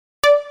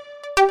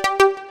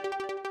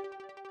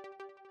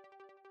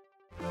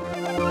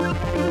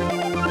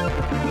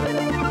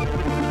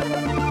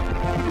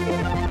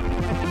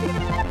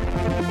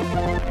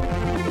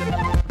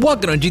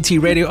Welcome to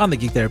GT Radio on the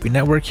Geek Therapy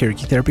Network. Here at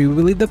Geek Therapy, we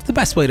believe that the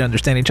best way to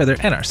understand each other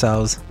and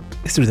ourselves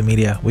is through the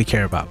media we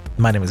care about.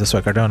 My name is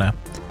Josue Cardona.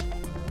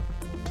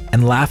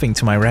 And laughing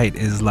to my right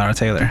is Lara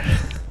Taylor.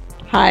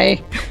 Hi.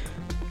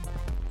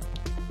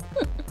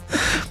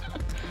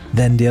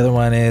 Then the other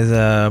one is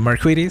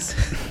Marquides.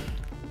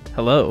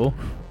 Hello.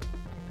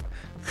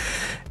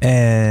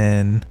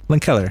 And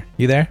Lynn Keller.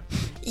 You there?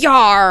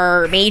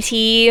 Yar,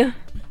 matey. All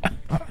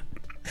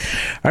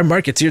right,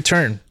 Mark, it's your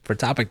turn for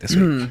topic this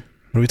week.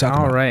 What are we talking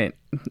about? All right.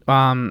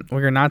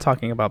 We're not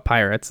talking about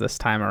pirates this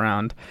time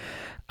around.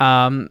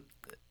 I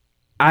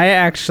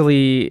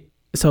actually,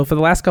 so for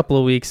the last couple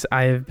of weeks,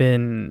 I've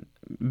been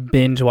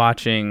binge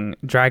watching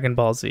Dragon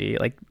Ball Z,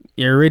 like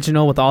the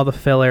original with all the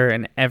filler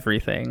and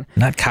everything.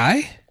 Not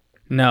Kai?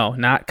 No,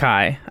 not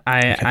Kai.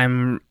 Okay.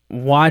 I'm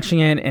watching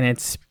it in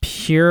its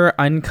pure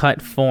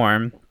uncut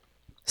form.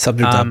 Subbed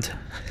or dubbed?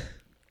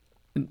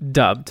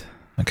 Dubbed.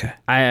 Okay.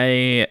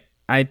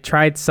 I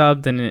tried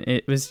subbed and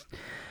it was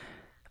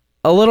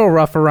a little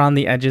rough around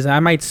the edges.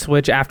 I might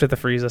switch after the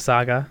Frieza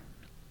saga.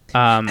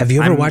 Have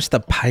you ever watched the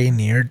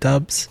Pioneer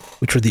dubs,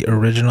 which were the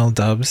original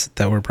dubs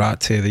that were brought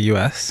to the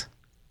US?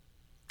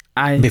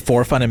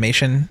 Before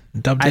Funimation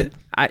dubbed it?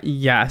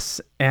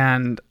 Yes,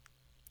 and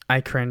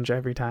I cringe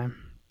every time.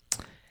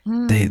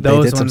 They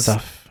did some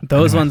stuff.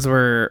 Those ones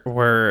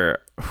were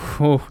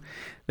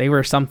they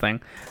were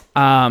something.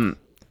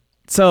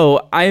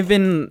 So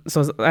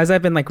as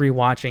I've been like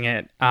rewatching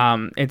it,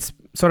 it's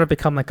sort of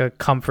become like a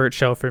comfort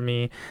show for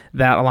me,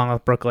 that along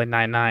with Brooklyn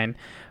Nine-Nine.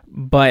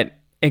 But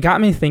it got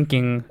me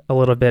thinking a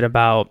little bit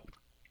about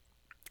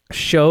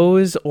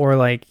shows or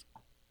like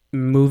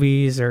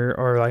movies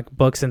or like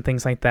books and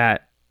things like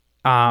that,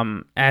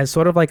 as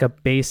sort of like a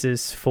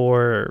basis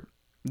for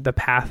the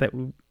path that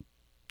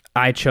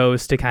I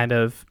chose to kind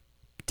of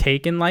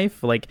take in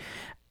life. Like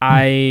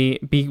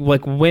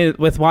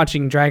with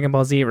watching Dragon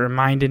Ball Z, it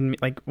reminded me,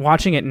 like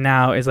watching it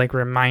now is like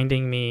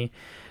reminding me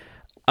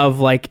of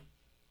like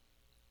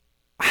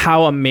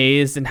how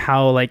amazed and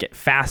how like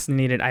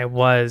fascinated I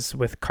was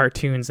with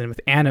cartoons and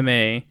with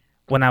anime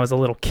when I was a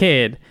little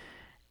kid,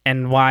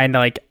 and why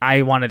like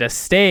I wanted to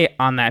stay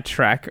on that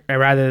track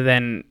rather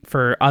than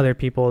for other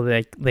people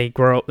they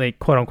quote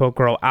unquote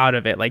grow out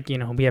of it. Like, you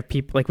know, we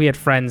had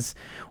friends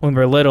when we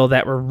were little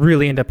that were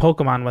really into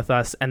Pokemon with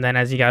us, and then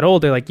as you got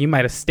older, like you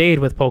might have stayed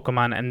with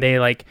Pokemon and they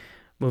like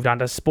moved on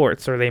to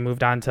sports or they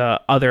moved on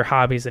to other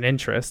hobbies and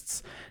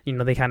interests. You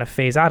know, they kind of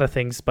phase out of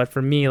things. But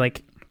for me,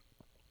 like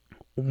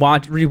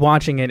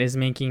rewatching it is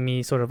making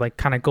me sort of like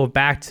kind of go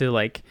back to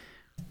like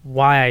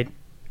why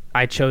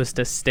I chose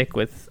to stick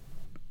with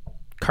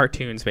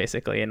cartoons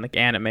basically, and like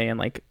anime, and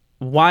like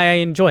why I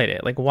enjoyed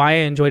it, like why I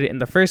enjoyed it in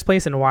the first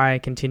place and why I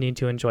continue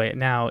to enjoy it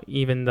now,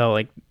 even though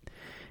like,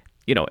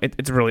 you know,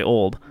 it's really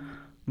old.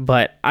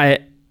 But I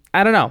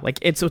don't know, like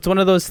it's one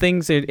of those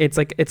things, it's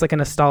like a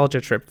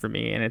nostalgia trip for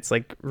me, and it's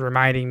like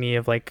reminding me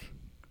of like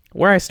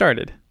where I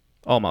started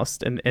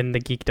almost in the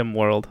geekdom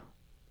world.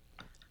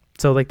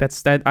 So like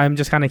that's that. I'm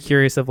just kind of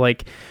curious of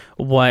like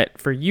what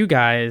for you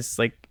guys,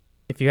 like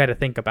if you had to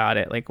think about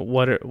it, like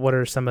what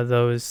are some of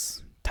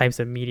those types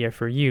of media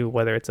for you,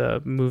 whether it's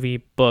a movie,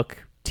 book,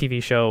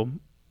 TV show,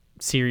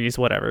 series,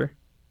 whatever.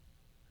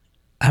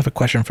 I have a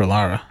question for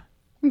Lara.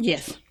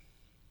 Yes.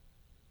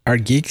 Are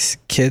geeks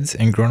kids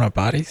in grown-up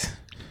bodies?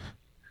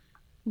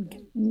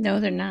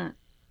 No, they're not.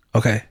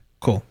 Okay,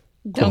 cool.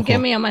 Don't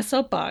get me on my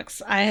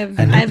soapbox. I've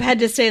had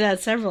to say that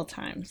several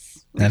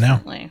times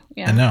recently. I know.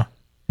 Yeah. I know.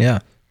 Yeah.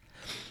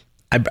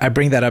 I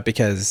bring that up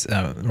because,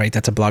 right,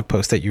 that's a blog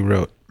post that you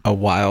wrote a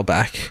while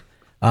back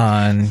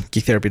on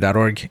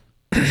geektherapy.org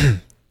a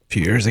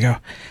few years ago.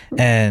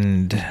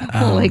 And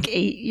like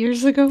 8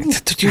 years ago?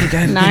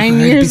 9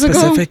 years ago?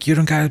 Specific. You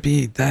don't gotta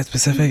be that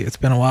specific. It's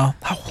been a while.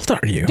 How old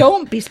are you?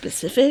 Don't be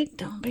specific.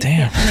 Don't be.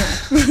 Damn.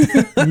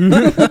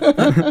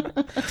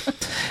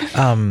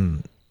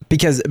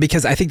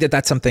 Because I think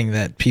that's something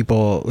that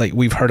people, like,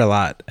 we've heard a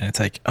lot, and it's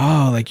like,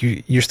 oh, like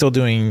you're still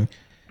doing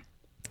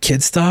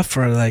kid stuff,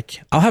 or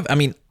like I'll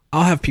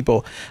have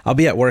people, I'll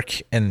be at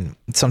work and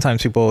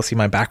sometimes people will see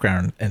my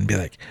background and be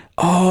like,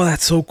 oh,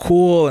 that's so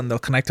cool, and they'll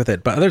connect with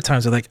it. But other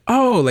times they're like,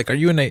 oh, like, are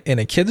you in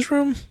a kid's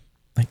room?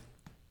 Like,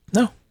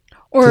 no,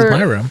 or this is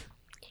my room.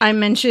 I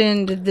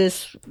mentioned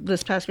this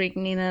past week,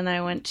 Nina and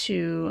I went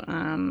to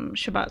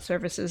Shabbat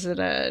services at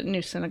a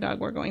new synagogue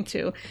we're going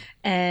to,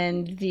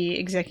 and the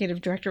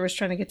executive director was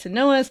trying to get to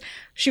know us.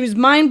 She was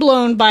mind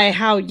blown by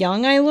how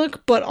young I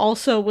look, but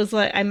also was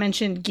like, I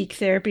mentioned geek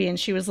therapy, and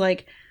she was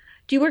like,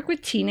 do you work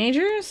with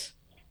teenagers?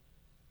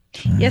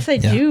 Yes, I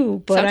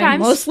do, but sometimes. I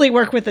mostly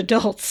work with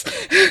adults.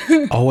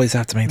 Always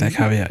have to make that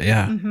caveat.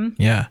 Yeah. Mm-hmm.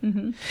 Yeah.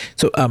 Mm-hmm.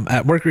 So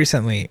at work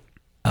recently,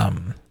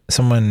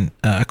 someone,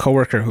 a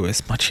coworker who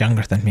is much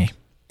younger than me,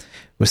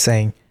 was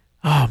saying,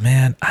 oh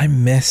man, I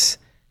miss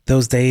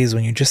those days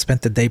when you just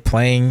spent the day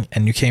playing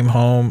and you came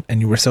home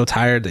and you were so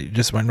tired that you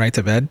just went right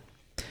to bed.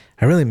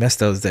 I really miss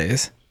those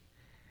days.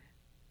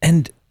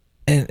 And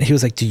he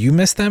was like, do you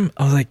miss them?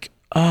 I was like,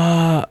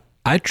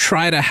 I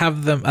try to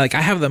have them, like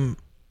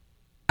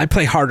I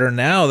play harder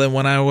now than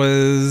when I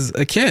was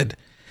a kid.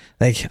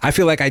 Like, I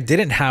feel like I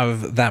didn't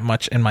have that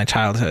much in my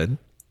childhood.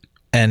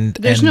 And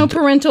There's no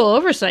parental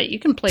oversight. You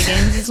can play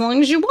games as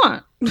long as you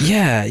want.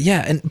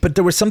 yeah, but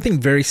there was something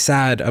very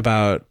sad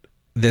about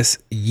this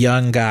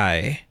young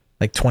guy,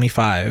 like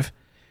 25,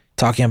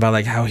 talking about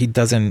like how he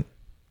doesn't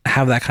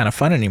have that kind of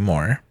fun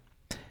anymore.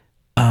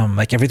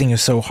 Like everything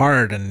is so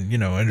hard,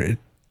 and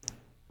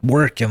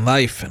work and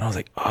life. And I was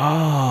like,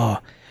 oh,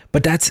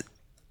 but that's,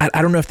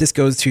 I don't know if this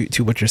goes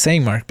to what you're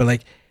saying, Mark, but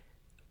like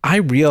I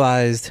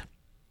realized,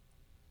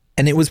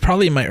 and it was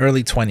probably in my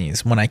early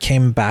 20s when I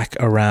came back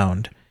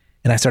around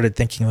and I started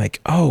thinking like,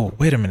 oh,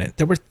 wait a minute,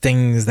 there were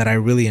things that I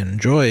really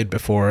enjoyed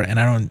before, and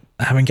I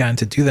haven't gotten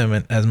to do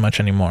them as much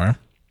anymore.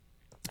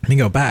 Let me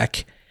go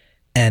back,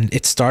 and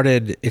it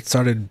started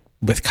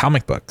with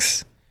comic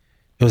books.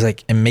 It was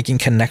like, and making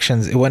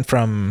connections. It went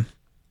from,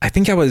 I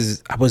think I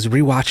was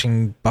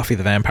rewatching Buffy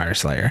the Vampire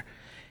Slayer,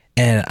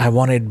 and I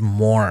wanted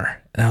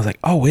more, and I was like,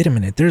 oh, wait a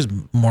minute, there's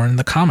more in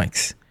the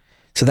comics.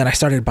 So then I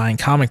started buying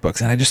comic books,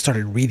 and I just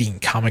started reading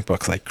comic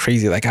books like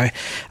crazy. Like I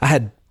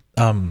had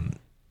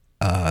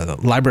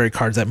library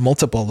cards at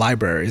multiple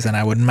libraries, and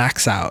I would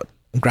max out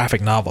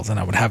graphic novels, and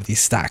I would have these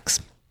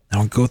stacks. I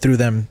would go through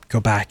them, go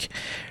back,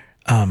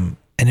 and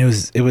it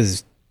was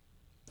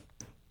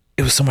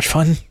so much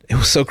fun. It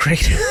was so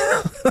great.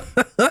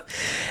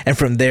 And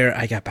from there,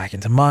 I got back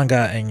into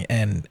manga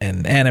and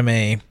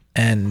anime,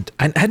 and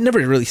I had never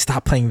really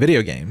stopped playing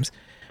video games,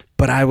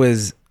 but I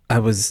was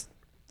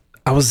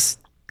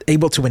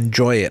able to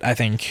enjoy it, I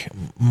think,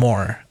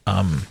 more.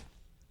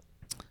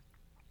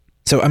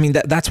 So I mean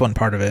that's one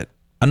part of it.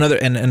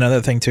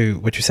 Another thing to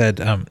what you said,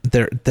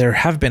 there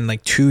have been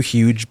like two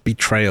huge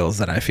betrayals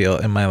that I feel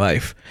in my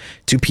life.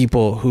 Two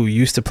people who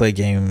used to play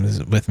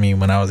games with me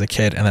when I was a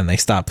kid, and then they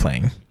stopped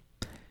playing.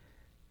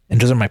 And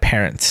those are my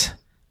parents.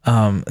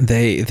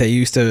 They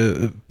used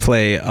to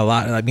play a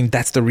lot. I mean,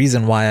 that's the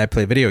reason why I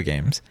play video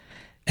games.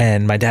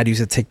 And my dad used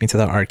to take me to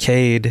the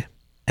arcade,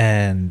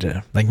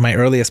 and like my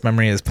earliest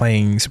memory is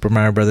playing Super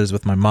Mario Brothers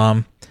with my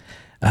mom.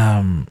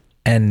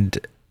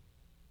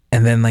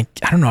 And then like,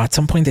 I don't know, at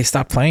some point they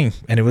stopped playing,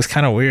 and it was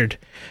kind of weird,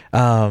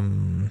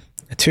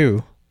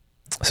 too.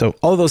 So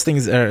all those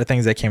things are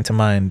things that came to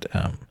mind,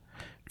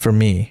 for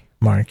me,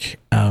 Mark.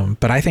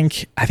 But I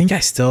think I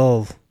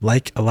still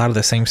like a lot of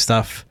the same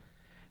stuff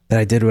that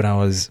I did when I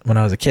was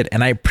a kid.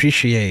 And I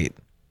appreciate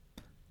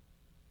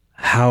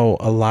how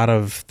a lot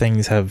of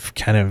things have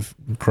kind of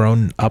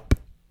grown up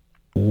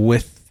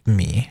with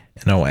me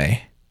in a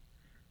way.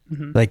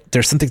 Mm-hmm. Like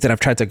there's some things that I've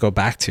tried to go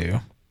back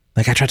to.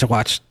 Like I tried to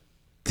watch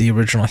the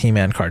original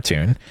He-Man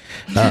cartoon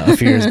a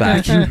few years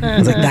back. I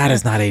was like, that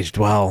has not aged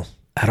well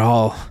at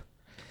all.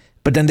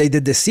 But then they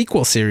did this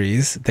sequel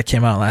series that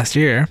came out last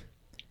year,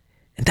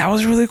 and that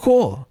was really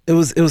cool. It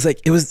was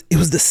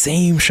the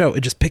same show.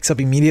 It just picks up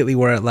immediately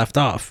where it left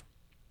off.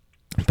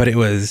 But it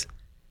was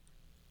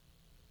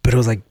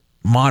like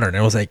modern.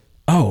 It was like,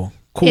 oh,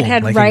 cool. It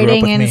had like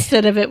writing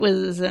instead of it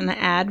was an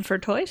ad for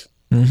toys.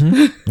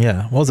 Mm-hmm.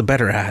 Yeah. Well, it was a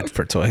better ad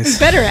for toys.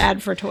 Better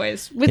ad for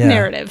toys with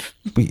narrative.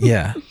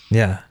 Yeah.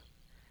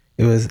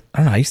 It was, I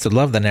don't know, I used to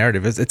love the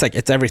narrative. It's like,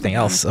 it's everything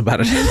else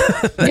about it.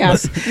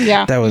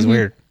 That was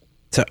weird.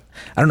 So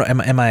I don't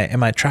know.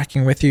 Am I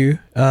tracking with you,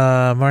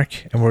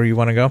 Mark, and where you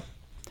want to go?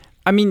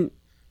 I mean,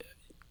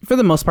 for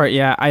the most part,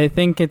 yeah. I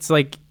think it's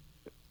like,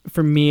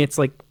 for me, it's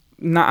like,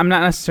 I'm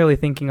not necessarily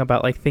thinking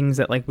about like things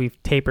that like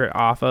we've tapered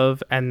off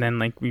of and then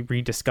like we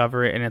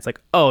rediscover it and it's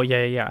like, oh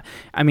yeah.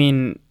 I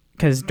mean,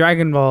 because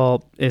Dragon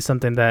Ball is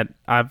something that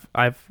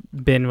I've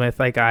been with.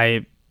 Like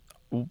I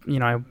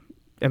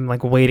am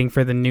like waiting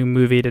for the new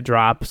movie to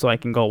drop so I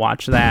can go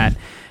watch that,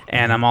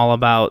 and I'm all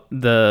about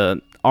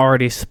the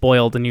already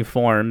spoiled new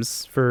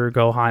forms for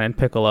Gohan and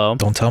Piccolo.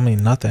 Don't tell me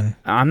nothing.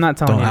 I'm not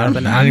telling you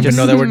nothing. I don't even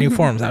know there were new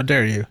forms. How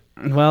dare you?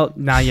 Well,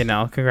 now you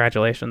know.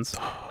 Congratulations.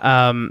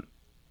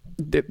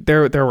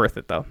 They're worth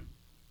it though.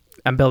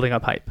 I'm building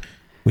up hype.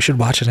 We should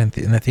watch it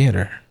in the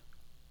theater.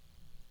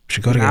 We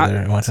should go together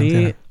and watch it in the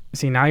theater.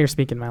 See, now you're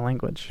speaking my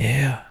language.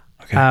 Yeah.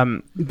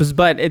 Okay.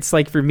 But it's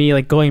like for me,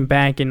 like going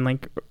back and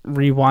like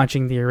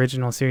rewatching the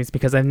original series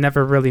because I've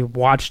never really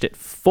watched it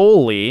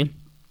fully.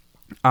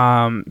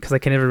 Because I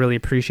can never really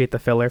appreciate the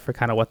filler for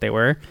kind of what they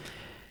were.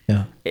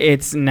 Yeah.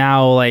 It's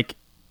now like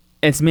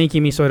it's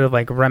making me sort of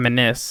like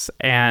reminisce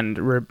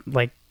and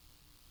like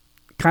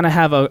kind of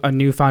have a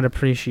newfound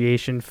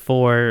appreciation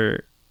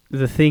for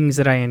the things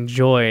that I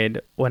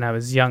enjoyed when I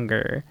was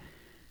younger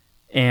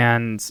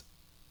and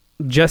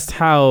just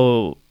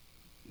how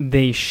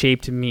they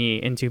shaped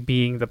me into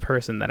being the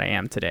person that I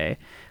am today.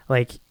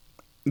 Like,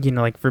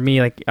 like for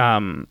me, like,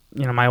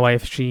 my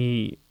wife,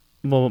 she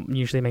will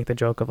usually make the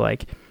joke of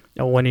like,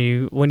 oh, when are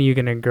you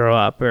going to grow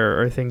up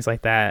or things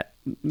like that.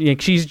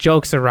 Like she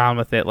jokes around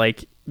with it,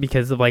 like,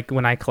 because of like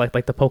when I collect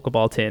like the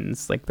Pokeball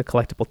tins, like the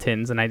collectible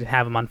tins, and I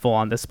have them on full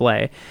on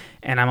display,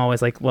 and I'm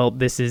always like, well,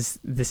 this is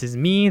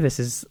me. This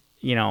is,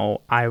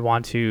 I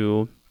want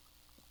to.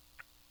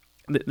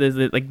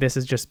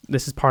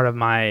 This is part of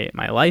my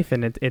life,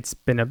 and it's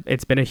been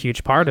a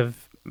huge part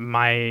of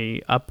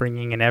my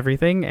upbringing and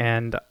everything,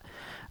 and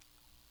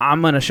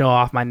I'm gonna show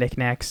off my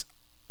knickknacks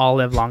all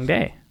live long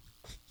day.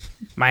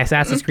 My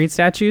Assassin's Creed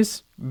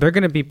statues, they're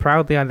going to be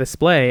proudly on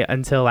display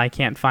until I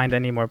can't find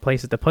any more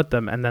places to put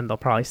them, and then they'll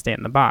probably stay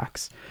in the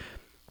box.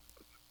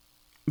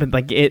 But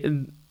like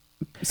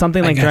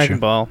something like Dragon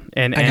Ball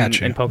and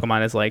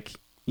Pokemon is like,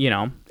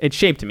 it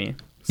shaped me.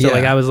 So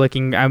like I was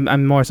looking,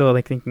 I'm more so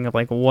like thinking of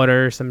like what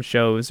are some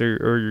shows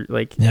or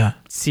like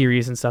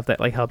series and stuff that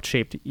like helped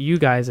shape you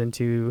guys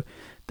into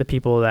the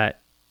people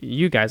that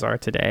you guys are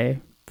today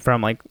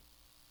from like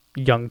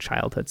young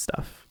childhood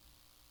stuff.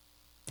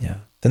 Yeah.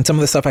 Then some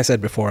of the stuff I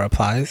said before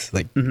applies,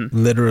 like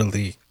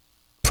literally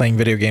playing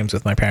video games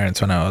with my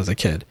parents when I was a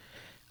kid.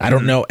 I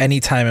don't know any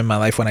time in my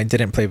life when I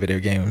didn't play video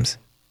games.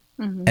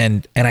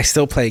 And I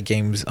still play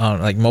games on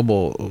like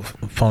mobile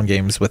phone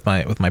games with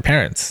my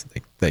parents.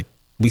 Like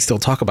we still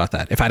talk about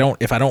that. If I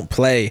don't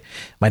play,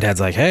 my dad's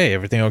like, "Hey,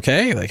 everything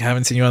okay? Like I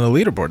haven't seen you on the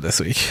leaderboard this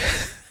week."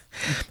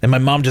 And my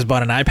mom just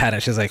bought an iPad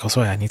and she's like, "Oh,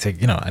 so I need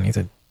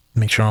to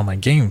make sure all my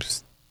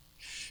games,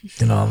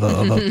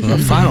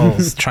 the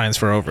files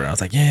transfer over." I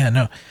was like, "Yeah,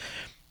 no."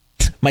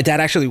 My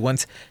dad actually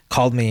once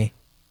called me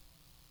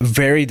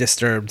very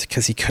disturbed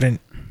because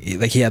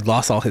he had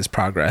lost all his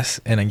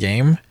progress in a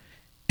game,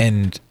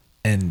 and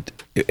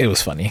it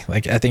was funny.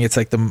 Like I think it's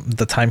like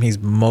the time he's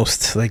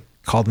most like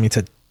called me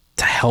to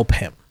help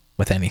him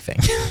with anything.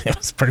 It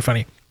was pretty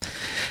funny.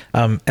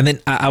 And then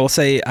I will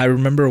say I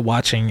remember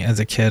watching as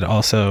a kid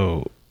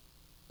also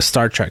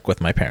Star Trek with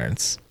my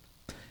parents,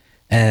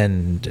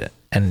 and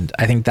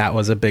I think that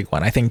was a big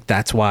one. I think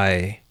that's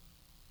why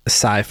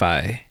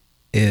sci-fi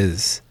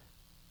is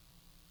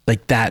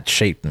like that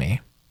shaped me,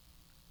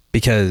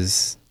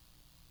 because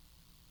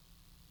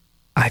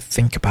I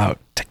think about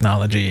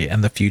technology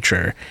and the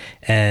future,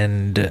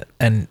 and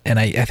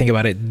I think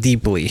about it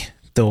deeply,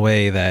 the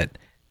way that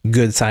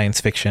good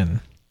science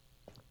fiction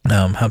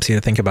helps you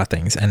to think about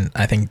things. And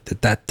I think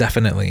that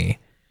definitely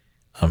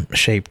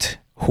shaped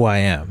who I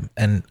am.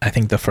 And I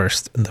think the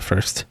first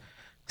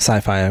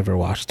sci-fi I ever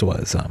watched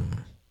was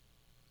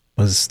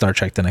Star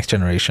Trek: The Next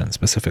Generation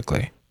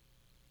specifically.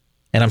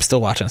 And I'm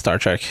still watching Star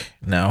Trek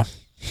now.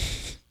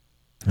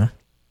 Yeah.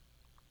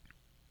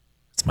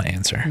 That's my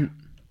answer.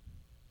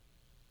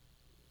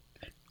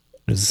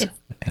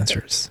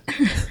 Answers.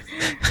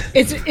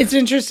 It's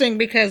interesting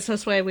because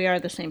that's why we are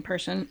the same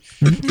person.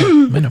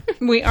 I know.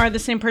 We are the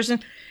same person.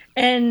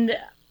 And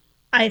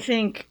I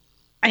think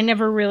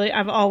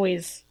I've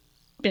always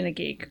been a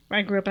geek.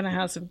 I grew up in a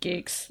house of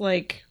geeks.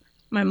 Like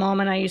my mom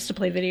and I used to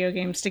play video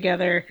games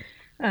together.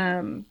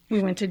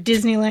 We went to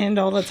Disneyland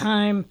all the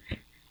time.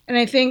 And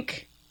I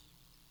think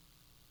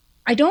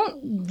I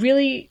don't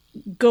really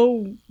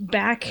go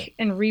back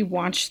and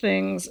rewatch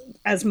things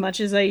as much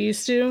as I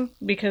used to,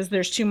 because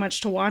there's too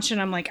much to watch,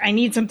 and I'm like, I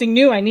need something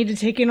new. I need to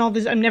take in all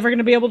this. I'm never going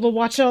to be able to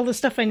watch all the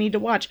stuff I need to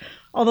watch.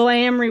 Although I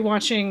am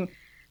rewatching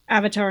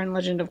Avatar and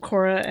Legend of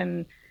Korra,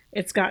 and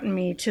it's gotten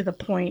me to the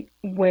point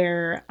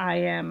where I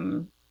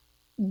am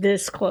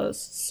this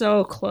close,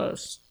 so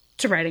close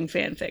to writing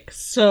fanfic.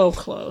 So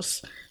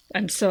close.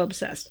 I'm so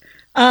obsessed.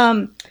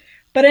 But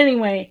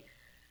anyway,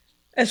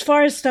 as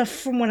far as stuff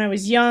from when I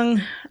was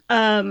young,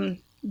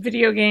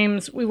 video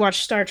games, we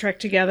watched Star Trek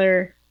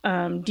together.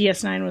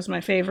 DS9 was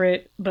my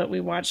favorite, but we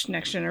watched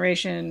Next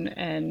Generation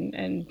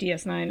and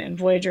DS9 and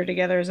Voyager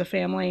together as a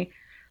family.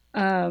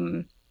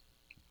 The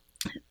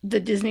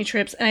Disney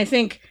trips. And I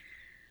think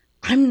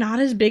I'm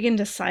not as big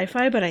into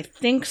sci-fi, but I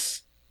think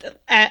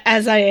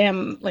as I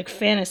am like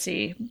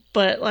fantasy,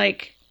 but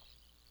like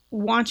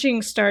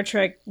watching Star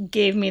Trek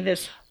gave me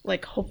this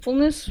like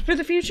hopefulness for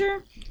the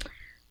future,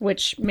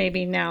 which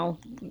maybe now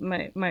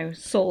my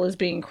soul is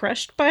being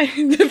crushed by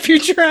the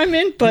future I'm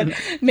in, but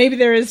maybe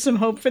there is some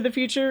hope for the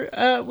future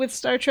with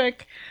Star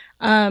Trek.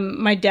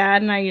 My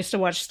dad and I used to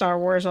watch Star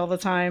Wars all the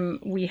time.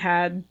 We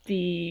had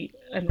a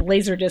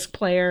Laserdisc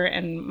player,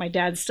 and my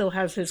dad still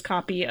has his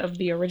copy of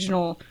the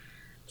original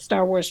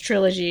Star Wars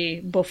trilogy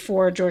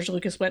before George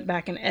Lucas went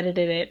back and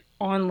edited it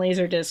on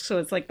Laserdisc, so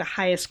it's like the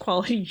highest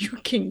quality you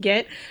can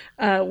get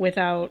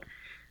without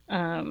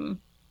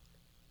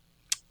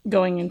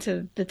going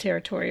into the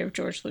territory of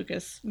George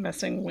Lucas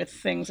messing with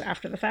things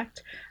after the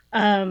fact.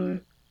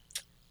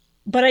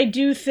 But I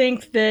do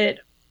think that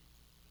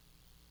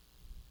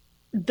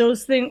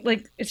those things,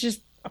 like, it's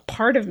just a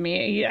part of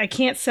me. I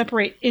can't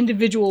separate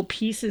individual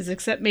pieces,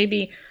 except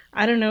maybe,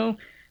 I don't know,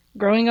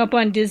 growing up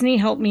on Disney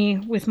helped me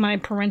with my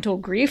parental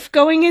grief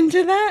going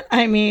into that.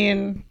 I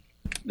mean,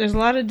 there's a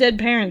lot of dead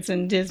parents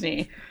in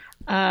Disney.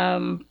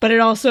 But it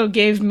also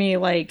gave me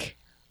like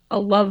a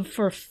love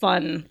for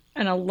fun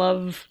and a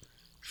love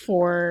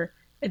for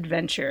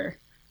adventure.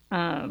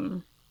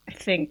 I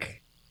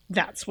think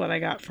that's what I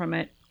got from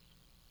it.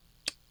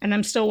 And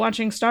I'm still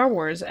watching Star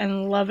Wars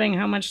and loving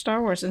how much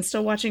Star Wars, and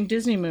still watching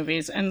Disney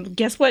movies. And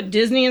guess what?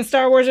 Disney and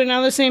Star Wars are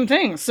now the same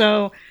thing.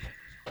 So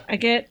I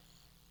get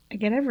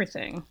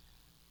everything.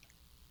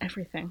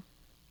 Everything.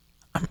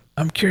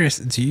 I'm curious,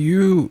 do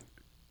you,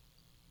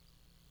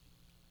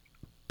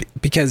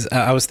 because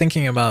I was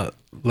thinking about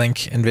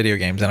Link in video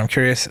games, and I'm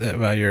curious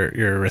about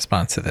your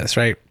response to this,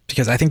 right?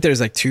 Because I think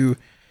there's like two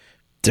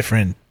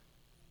different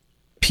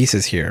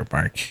pieces here,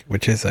 Mark,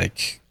 which is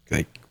like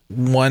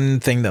one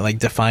thing that like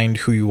defined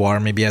who you are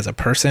maybe as a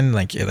person,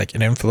 like it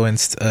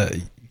influenced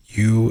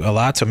you a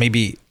lot. So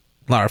maybe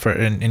Laura, for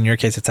in your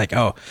case, it's like,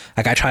 oh,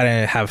 like I try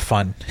to have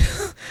fun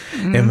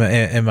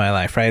in my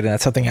life, right? And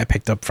that's something I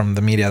picked up from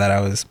the media that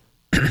I was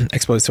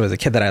exposed to as a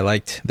kid that I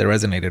liked, that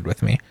resonated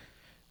with me.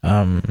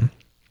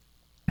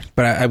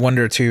 But I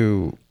wonder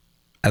too,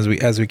 as we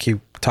keep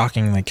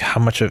talking, like how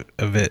much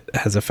of it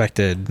has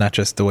affected not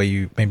just the way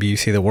you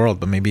see the world,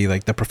 but maybe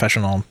like the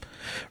professional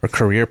or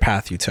career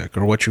path you took,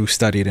 or what you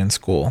studied in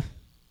school.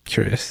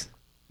 Curious.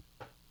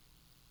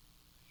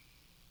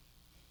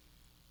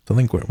 So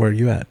Link, where are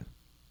you at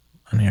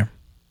on here?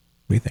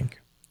 What do you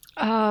think?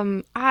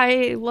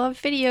 I love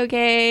video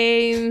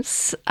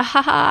games.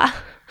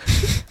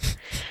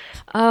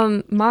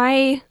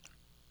 My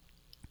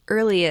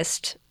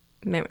earliest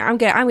memory, I'm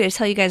gonna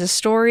tell you guys a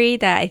story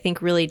that I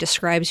think really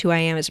describes who I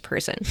am as a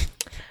person.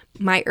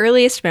 My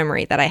earliest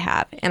memory that I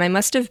have, and I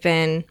must have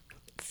been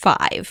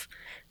 5,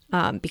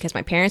 because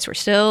my parents were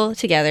still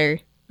together.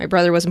 My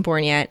brother wasn't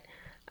born yet.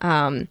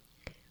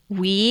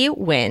 We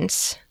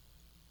went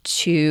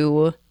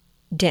to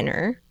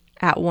dinner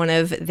at one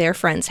of their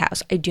friends'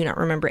 house. I do not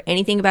remember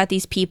anything about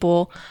these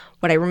people.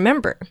 What I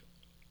remember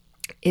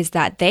is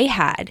that they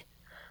had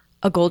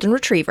a golden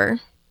retriever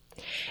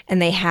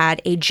and they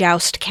had a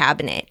joust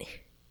cabinet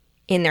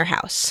in their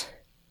house.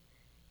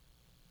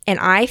 And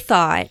I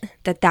thought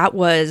that that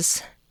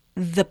was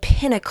the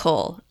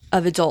pinnacle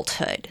of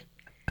adulthood.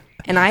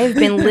 And I have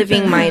been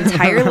living my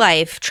entire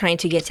life trying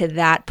to get to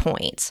that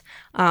point.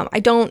 I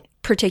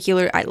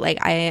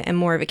am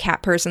more of a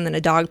cat person than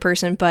a dog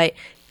person, but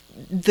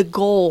the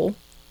goal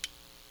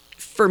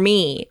for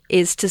me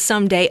is to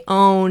someday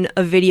own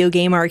a video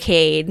game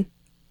arcade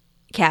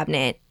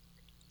cabinet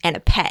and a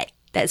pet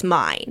that's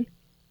mine.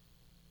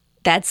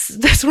 That's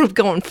what I'm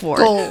going for.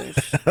 Goals.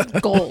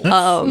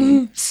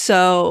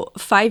 So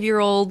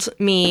 5-year-old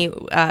me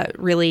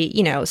really,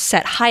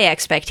 set high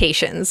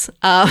expectations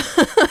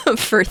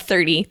for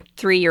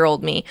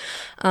 33-year-old me.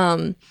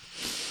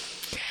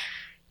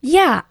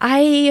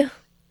 I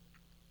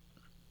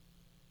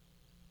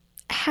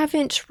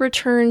haven't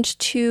returned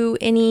to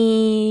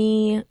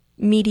any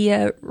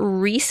media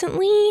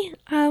recently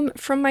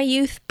from my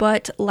youth,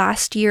 but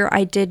last year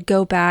I did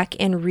go back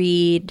and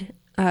reread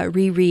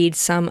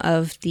some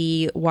of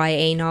the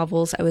YA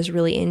novels I was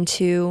really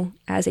into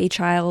as a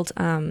child.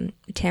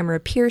 Tamara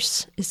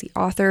Pierce is the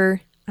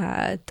author,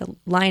 the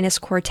Lioness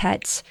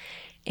Quartet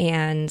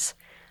and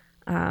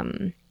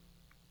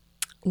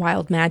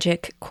Wild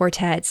Magic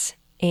Quartet,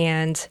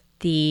 and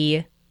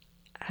the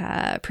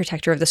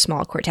Protector of the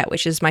Small Quartet,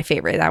 which is my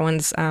favorite. That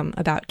one's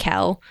about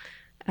Kel,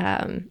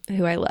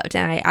 who I loved.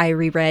 And I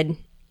reread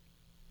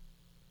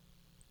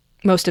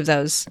most of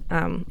those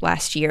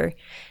last year.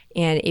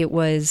 And it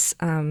was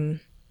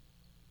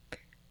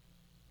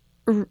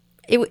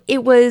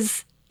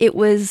it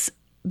was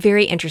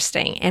very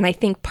interesting. And I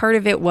think part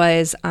of it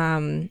was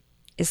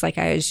is like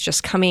I was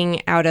just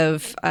coming out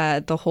of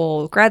the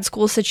whole grad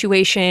school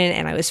situation,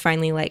 and I was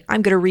finally like,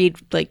 I'm gonna read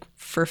like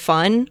for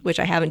fun, which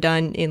I haven't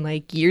done in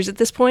like years at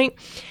this point.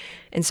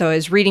 And so I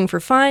was reading for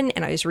fun,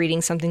 and I was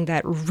reading something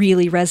that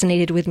really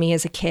resonated with me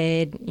as a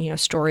kid,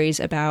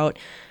 stories about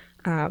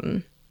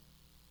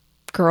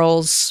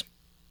girls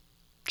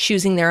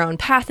choosing their own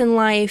path in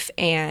life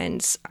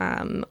and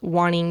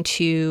wanting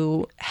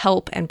to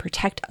help and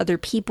protect other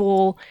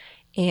people,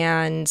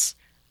 and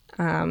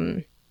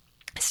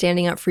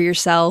standing up for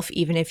yourself,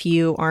 even if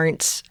you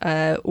aren't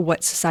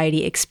what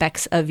society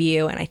expects of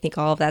you. And I think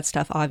all of that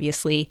stuff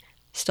obviously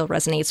still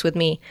resonates with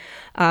me.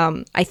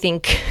 I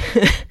think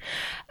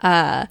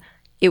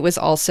it was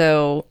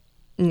also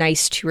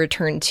nice to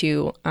return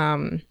to,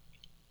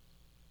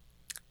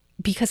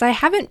 because I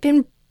haven't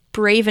been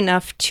brave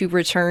enough to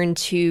return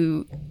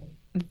to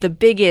the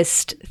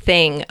biggest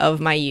thing of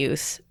my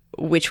youth,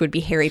 which would be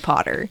Harry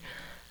Potter.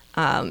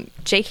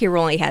 J.K.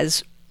 Rowling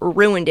has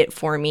ruined it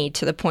for me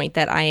to the point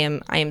that I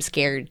am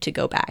scared to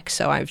go back.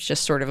 So I've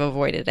just sort of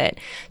avoided it.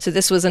 So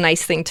this was a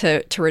nice thing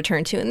to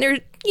return to. And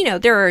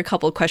there are a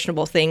couple of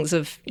questionable things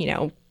of,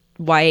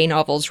 YA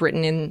novels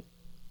written in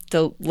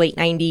the late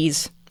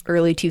 90s,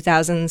 early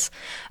 2000s.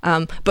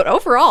 But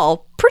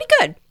overall, pretty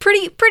good.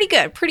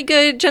 Pretty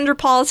good gender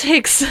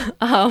politics.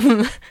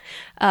 Minimal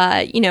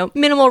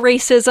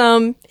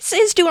racism.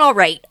 It's doing all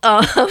right.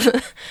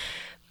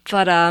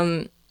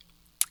 But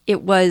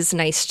it was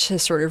nice to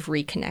sort of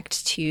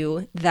reconnect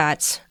to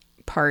that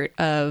part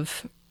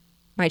of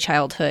my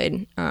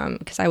childhood,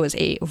 because I was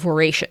a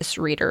voracious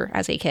reader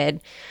as a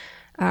kid.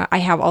 I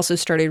have also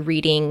started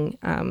reading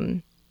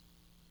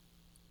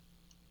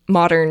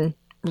modern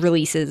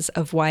releases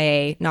of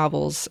YA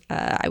novels.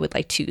 I would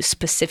like to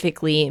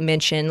specifically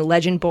mention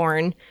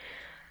Legendborn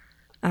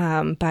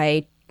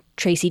by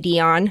Tracy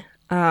Deonn,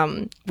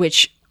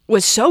 which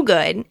was so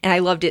good, and I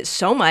loved it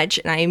so much,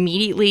 and I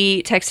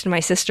immediately texted my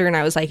sister and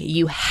I was like,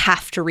 you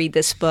have to read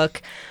this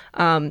book,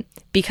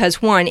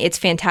 because one, it's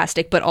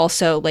fantastic, but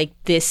also like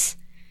this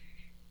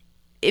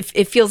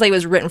it feels like it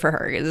was written for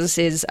her. This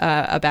is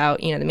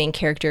about, you know, the main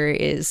character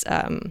is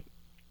a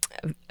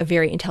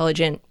very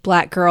intelligent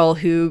Black girl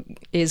who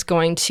is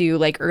going to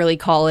like early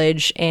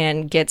college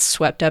and gets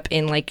swept up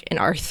in like an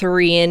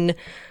Arthurian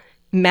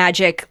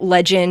magic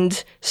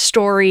legend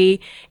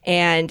story,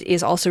 and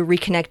is also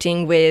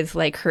reconnecting with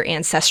like her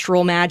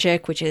ancestral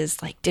magic, which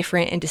is like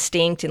different and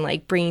distinct, and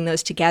like bringing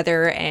those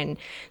together. And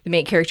the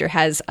main character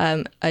has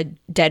a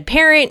dead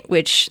parent,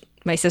 which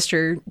my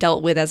sister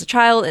dealt with as a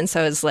child, and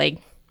so it's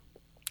like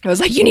I was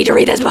like, you need to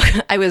read this book.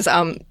 I was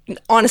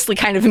honestly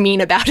kind of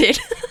mean about it.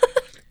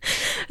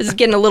 I was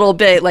getting a little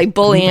bit like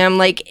bullying. I'm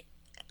like,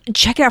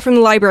 check it out from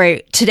the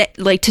library today,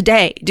 like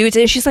today. Do it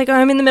today. She's like, oh,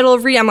 I'm in the middle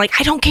of reading. I'm like,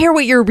 I don't care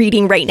what you're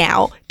reading right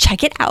now.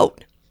 Check it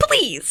out,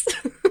 please.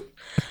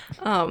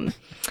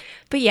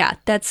 But yeah,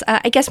 that's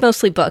I guess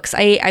mostly books.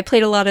 I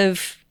played a lot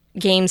of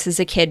games as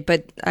a kid,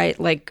 but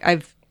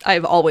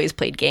I've always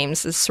played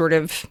games as sort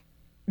of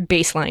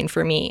baseline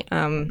for me.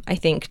 I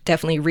think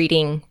definitely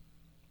reading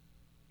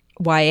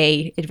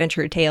YA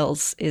adventure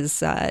tales is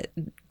the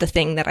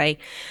thing that I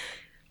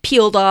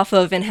peeled off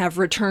of and have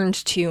returned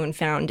to and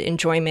found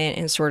enjoyment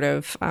and sort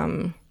of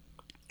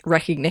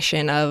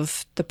recognition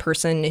of the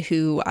person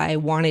who I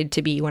wanted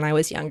to be when I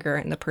was younger,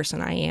 and the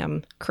person I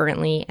am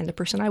currently, and the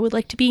person I would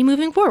like to be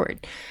moving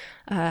forward.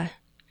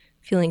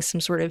 Feeling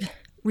some sort of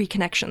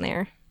reconnection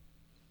there.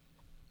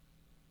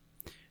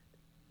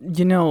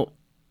 You know,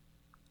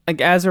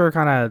 like as we're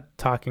kind of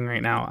talking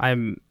right now,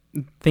 I'm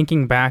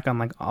thinking back on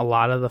like a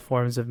lot of the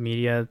forms of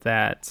media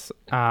that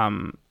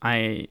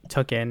I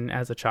took in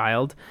as a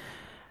child.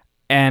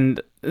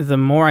 And the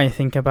more I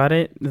think about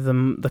it,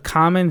 the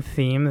common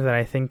theme that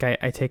I think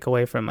I take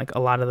away from like a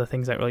lot of the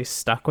things that really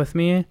stuck with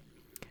me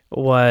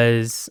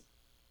was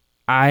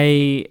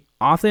I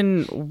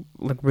often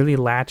like really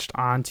latched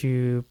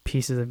onto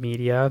pieces of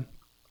media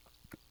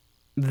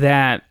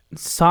that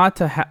sought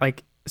to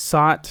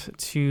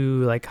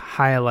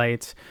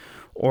highlight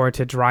or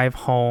to drive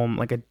home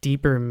like a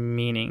deeper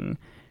meaning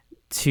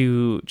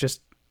to just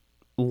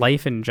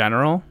life in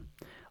general.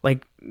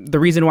 Like the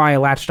reason why I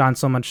latched on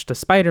so much to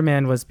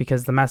Spider-Man was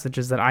because the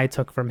messages that I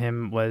took from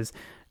him was,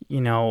 you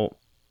know,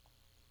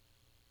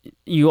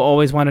 you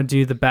always want to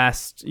do the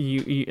best.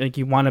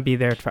 You want to be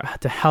there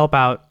to help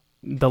out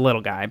the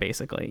little guy,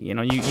 basically. You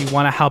know, you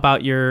want to help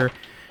out your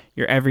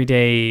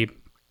everyday,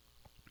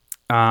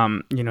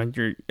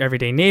 your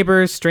everyday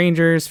neighbors,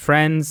 strangers,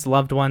 friends,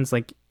 loved ones.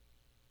 Like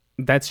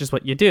that's just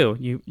what you do.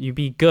 You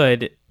be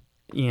good,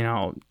 you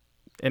know,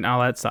 and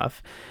all that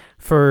stuff.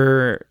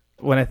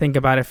 When I think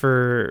about it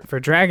for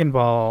Dragon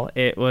Ball,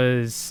 it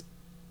was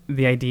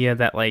the idea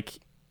that like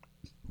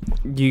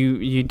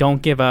you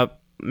don't give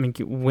up. I mean,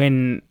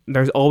 when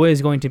there's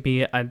always going to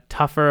be a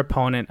tougher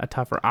opponent, a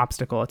tougher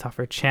obstacle, a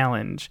tougher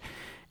challenge,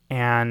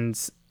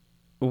 and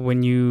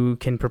when you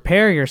can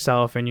prepare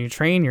yourself and you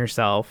train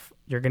yourself,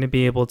 you're going to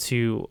be able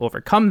to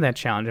overcome that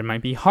challenge. It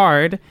might be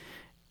hard,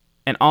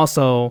 and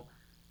also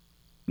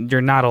you're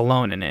not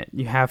alone in it.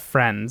 You have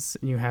friends,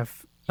 you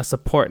have a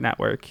support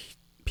network,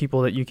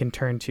 people that you can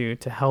turn to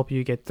help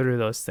you get through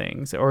those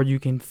things, or you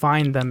can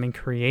find them and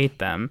create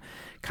them,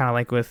 kind of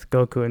like with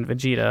Goku and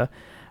Vegeta.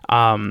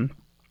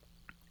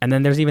 And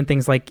then there's even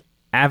things like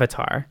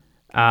Avatar,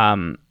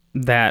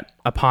 that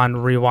upon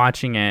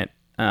rewatching it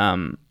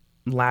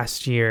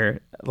last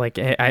year, like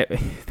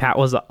that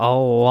was a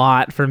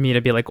lot for me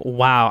to be like,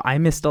 wow, I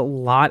missed a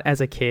lot as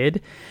a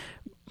kid,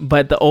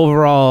 but the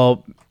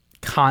overall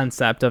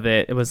concept of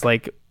it was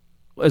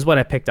what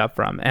I picked up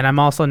from. And I'm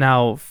also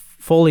now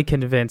fully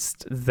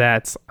convinced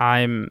that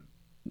I'm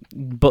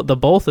the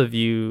both of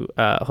you,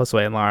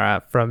 Josue and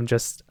Lara, from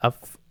just a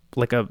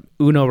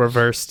Uno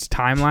reversed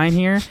timeline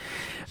here,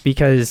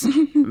 because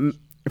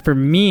for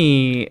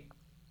me,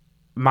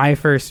 my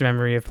first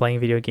memory of playing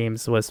video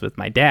games was with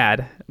my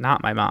dad,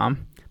 not my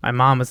mom. My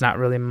mom was not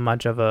really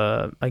much of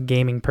a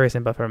gaming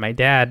person, but for my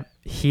dad,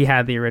 he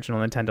had the original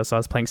Nintendo, so I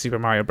was playing Super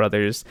Mario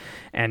Brothers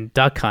and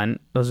Duck Hunt.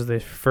 Those are the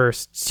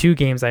first two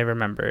games I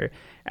remember.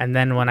 And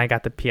then when I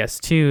got the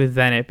PS2,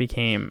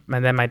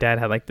 and then my dad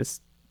had like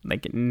this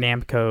like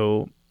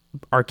Namco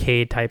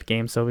arcade type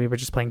game, so we were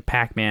just playing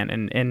Pac-Man,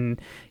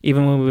 and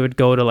even when we would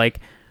go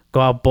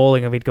out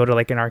bowling and we'd go to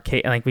like an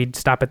arcade, and like we'd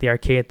stop at the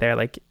arcade there,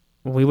 like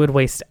we would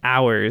waste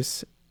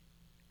hours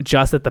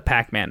just at the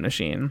Pac-Man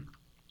machine.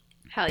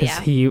 Hell yeah.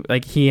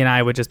 He and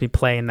I would just be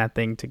playing that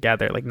thing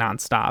together like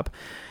nonstop.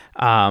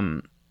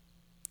 And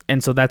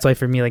so that's why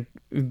for me, like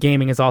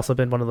gaming has also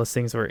been one of those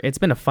things where it's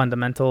been a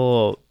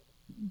fundamental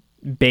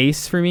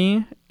base for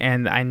me,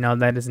 and I know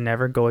that is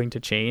never going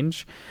to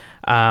change.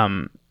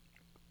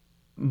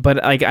 But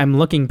like I'm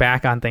looking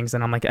back on things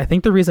and I'm like, I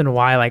think the reason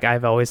why like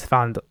I've always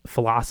found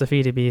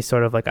philosophy to be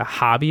sort of like a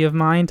hobby of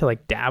mine to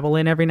like dabble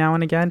in every now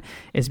and again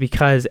is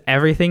because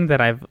everything that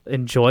I've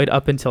enjoyed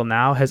up until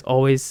now I've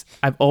always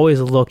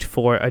looked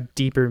for a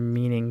deeper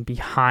meaning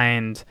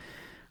behind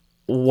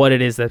what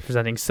it is that's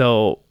presenting.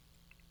 So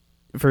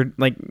for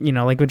like, you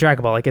know, like with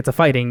Dragon Ball, like it's a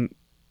fighting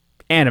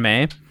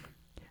anime.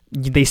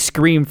 They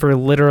scream for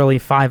literally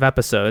 5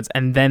 episodes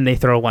and then they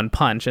throw one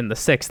punch in the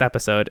 6th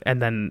episode,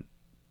 and then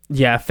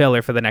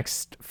filler for the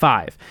next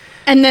 5.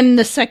 And then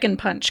the second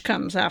punch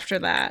comes after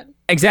that.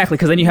 Exactly,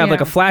 because then you have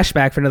like a Yeah.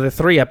 flashback for another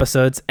 3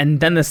 episodes, and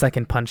then the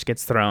second punch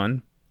gets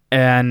thrown,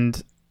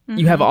 and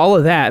you have all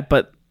of that.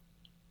 But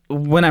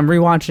when I'm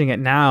rewatching it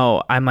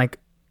now, I'm like,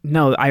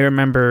 no, I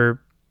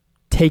remember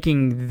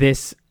taking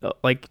this,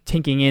 like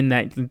taking in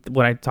that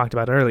what I talked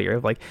about earlier.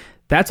 Like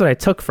that's what I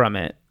took from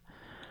it.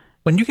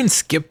 When you can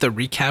skip the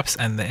recaps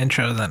and the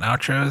intros and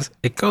outros,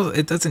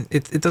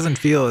 it doesn't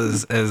feel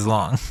as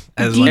long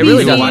as like DBZ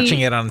really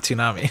watching it on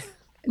Toonami.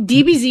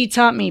 DBZ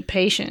taught me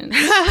patience.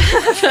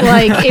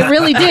 Like it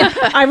really did.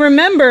 I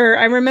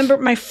remember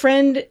my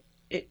friend.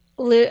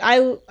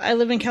 I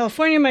live in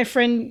California. My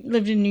friend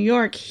lived in New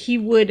York. He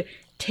would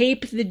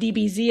tape the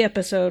DBZ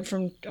episode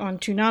on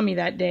Toonami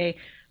that day.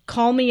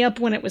 Call me up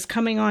when it was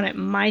coming on at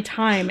my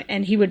time,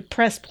 and he would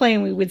press play,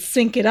 and we would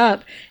sync it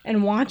up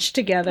and watch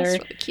together.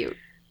 That's really cute.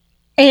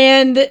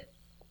 And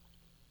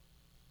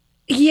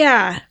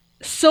yeah,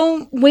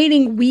 so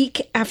waiting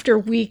week after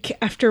week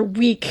after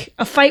week,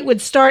 a fight would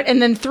start,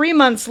 and then 3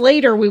 months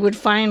later, we would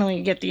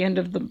finally get the end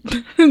of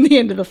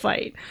the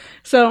fight.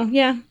 So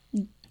yeah,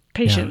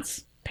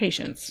 patience.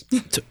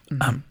 So,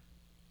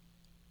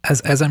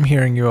 as I'm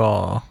hearing you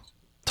all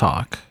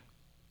talk,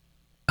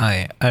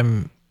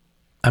 I'm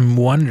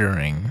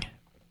wondering,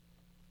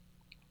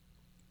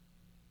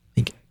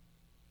 like,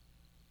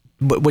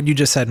 what you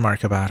just said,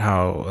 Mark, about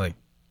how like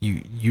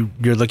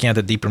you're looking at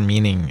the deeper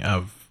meaning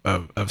of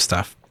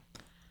stuff.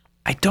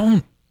 I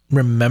don't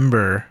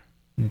remember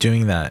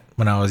doing that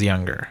when I was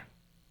younger.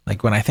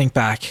 Like when I think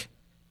back,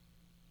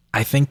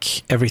 I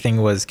think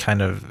everything was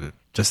kind of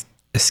just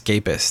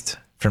escapist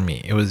for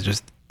me. It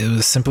was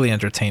simply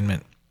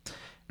entertainment.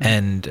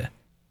 And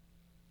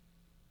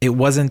it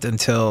wasn't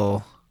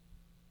until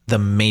The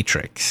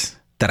Matrix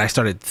that I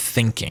started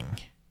thinking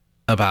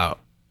about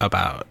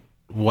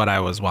what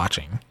I was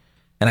watching.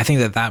 And I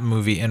think that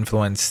movie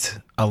influenced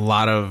a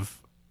lot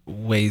of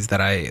ways that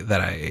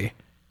I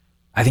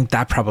think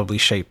that probably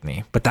shaped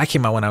me. But that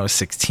came out when I was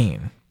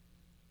 16.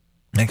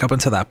 Like up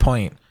until that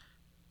point,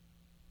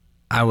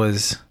 I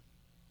was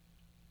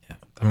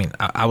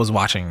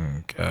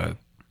watching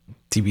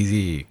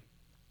DBZ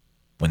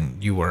when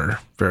you were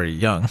very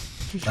young,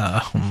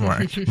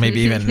 Mark, maybe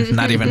even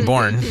not even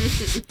born.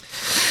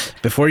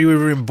 Before you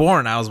were even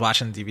born, I was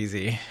watching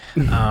DBZ.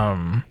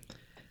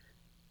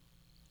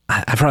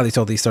 I probably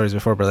told these stories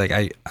before, but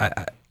like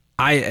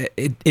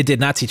it did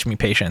not teach me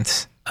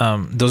patience.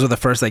 Those were the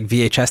first like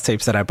VHS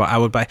tapes that I bought. I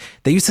would buy.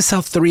 They used to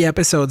sell 3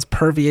 episodes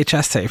per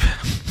VHS tape,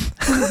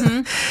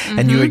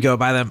 and you would go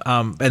buy them.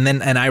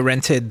 And I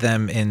rented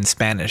them in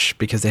Spanish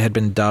because they had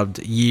been dubbed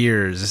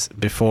years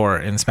before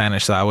in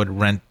Spanish. So I would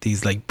rent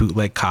these like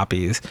bootleg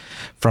copies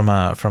from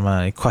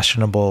a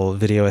questionable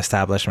video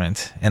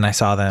establishment, and I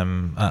saw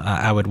them.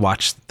 I would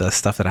watch the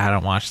stuff that I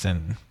hadn't watched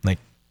in like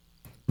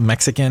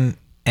Mexican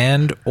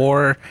and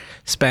or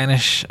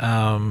Spanish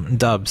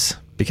dubs,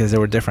 because they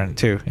were different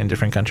too in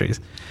different countries.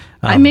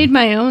 I made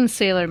my own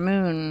Sailor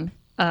Moon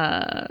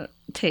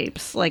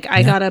tapes. Like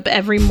I got up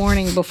every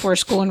morning before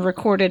school and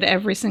recorded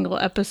every single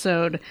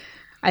episode.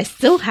 I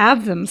still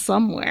have them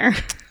somewhere.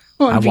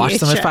 I watched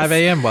them at 5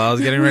 a.m. while I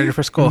was getting ready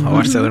for school. I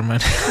watched Sailor Moon.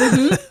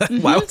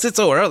 Why was it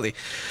so early?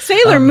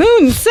 Sailor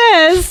Moon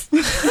says.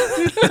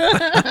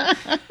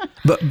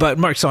 But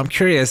Mark, so I'm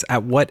curious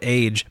at what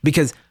age,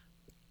 because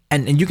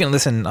and you can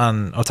listen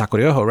on Otaku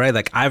Ryoho, right?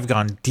 Like I've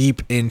gone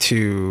deep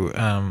into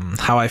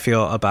how I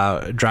feel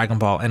about Dragon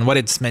Ball and what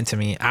it's meant to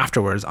me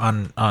afterwards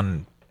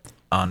on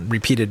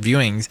repeated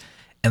viewings,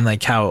 and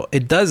like how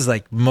it does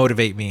like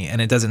motivate me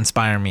and it does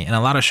inspire me, and a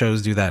lot of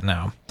shows do that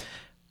now.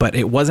 But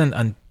it wasn't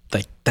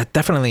like that.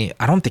 Definitely,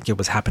 I don't think it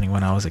was happening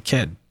when I was a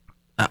kid.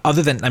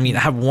 Other than, I mean,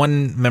 I have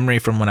one memory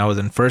from when I was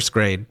in first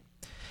grade,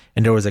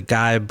 and there was a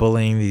guy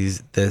bullying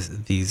these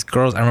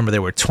girls. I remember they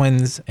were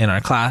twins in our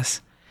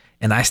class.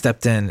 And I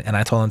stepped in and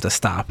I told him to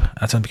stop.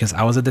 I told him because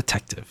I was a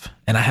detective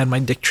and I had my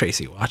Dick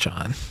Tracy watch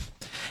on,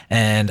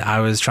 and I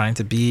was trying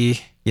to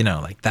be,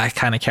 like that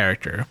kind of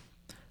character.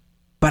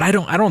 But I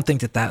don't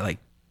think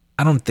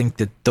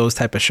that those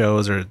type of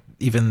shows or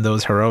even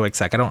those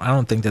heroics, like I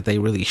don't think that they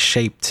really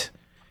shaped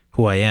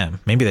who I am.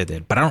 Maybe they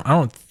did, but I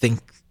don't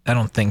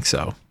think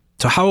so.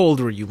 So how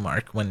old were you,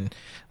 Mark, when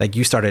like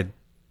you started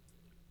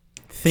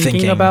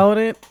Thinking about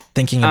it?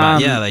 Thinking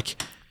about like,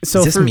 so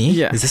is this for- me?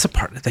 yeah. Is this a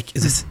part? Like,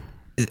 is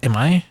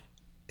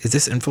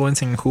this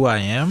influencing who I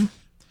am?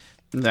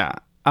 Yeah.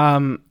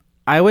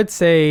 I would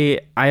say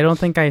I don't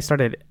think I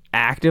started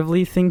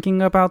actively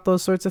thinking about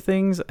those sorts of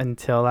things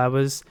until I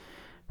was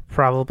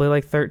probably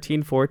like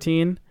 13,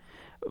 14.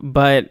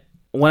 But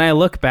when I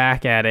look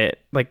back at it,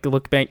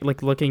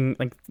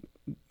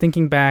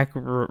 thinking back,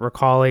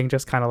 recalling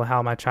just kind of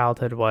how my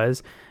childhood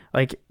was,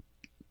 like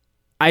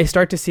I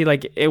start to see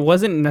like it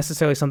wasn't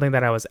necessarily something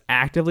that I was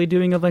actively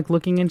doing of like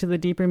looking into the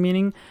deeper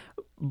meaning,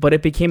 but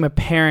it became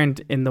apparent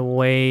in the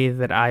way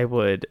that I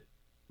would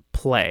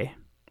play.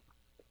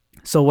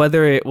 So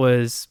whether it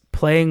was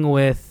playing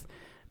with,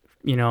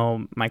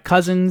 my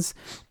cousins,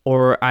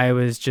 or I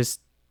was just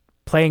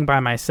playing by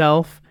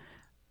myself,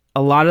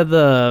 a lot of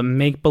the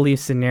make-believe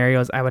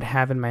scenarios I would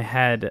have in my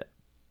head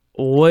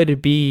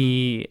would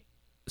be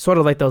sort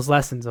of like those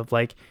lessons of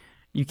like,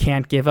 you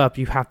can't give up.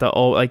 You have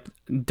to,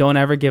 don't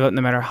ever give up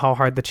no matter how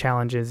hard the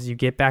challenge is. You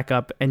get back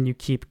up and you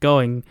keep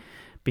going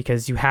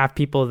because you have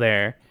people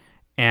there.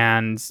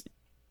 And,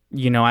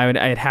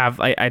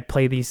 I'd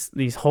play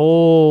these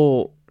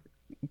whole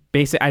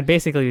I'd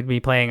basically be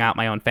playing out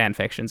my own fan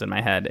fictions in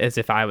my head as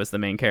if I was the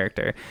main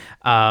character.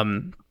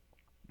 And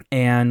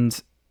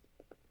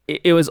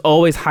it was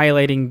always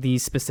highlighting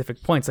these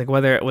specific points, like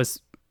whether it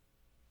was,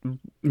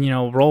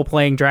 role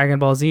playing Dragon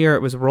Ball Z, or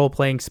it was role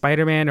playing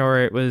Spider-Man, or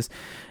it was,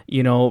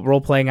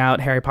 role playing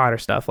out Harry Potter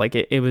stuff. Like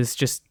it was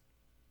just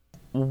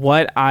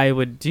what I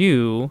would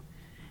do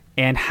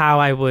and how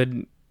I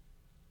would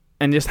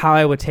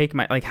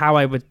take how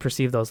I would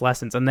perceive those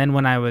lessons. And then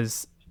when I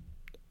was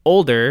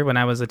older, when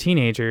I was a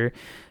teenager,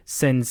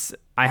 since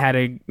I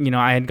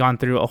had gone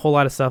through a whole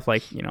lot of stuff,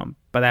 like,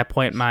 by that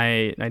point,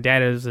 my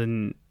dad was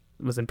in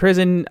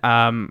prison.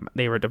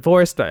 They were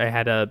divorced. I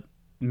had to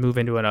move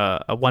into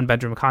a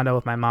 1-bedroom condo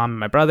with my mom and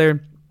my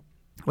brother.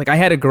 Like, I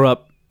had to grow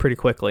up pretty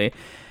quickly.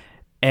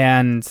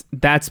 And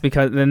that's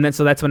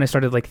so that's when I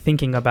started like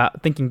thinking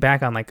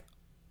back on like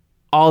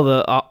all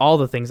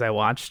the things I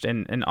watched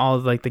and all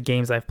of like the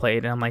games I've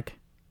played. And I'm like,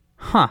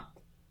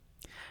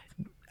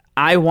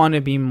 I want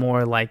to be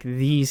more like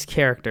these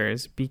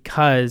characters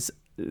because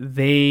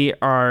they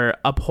are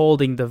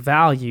upholding the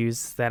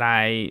values that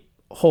I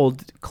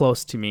hold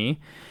close to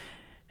me.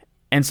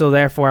 And so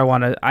therefore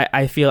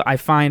I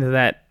find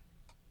that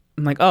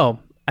I'm like, oh,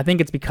 I think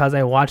it's because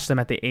I watched them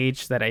at the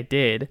age that I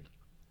did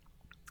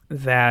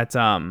that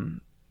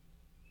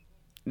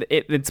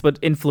it's what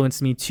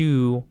influenced me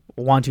to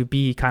want to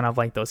be kind of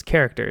like those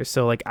characters.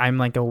 So like I'm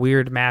like a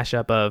weird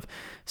mashup of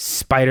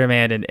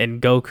Spider-Man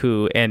and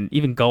Goku and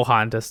even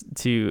Gohan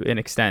to an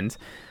extent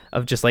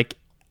of just like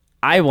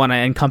I want to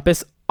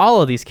encompass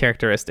all of these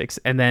characteristics.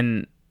 And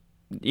then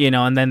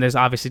and then there's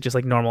obviously just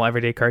like normal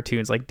everyday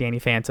cartoons like Danny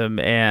Phantom,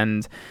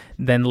 and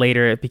then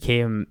later it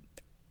became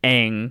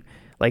Aang.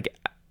 Like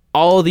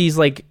all these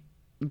like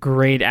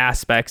great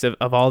aspects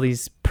of all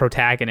these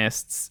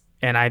protagonists,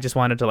 and I just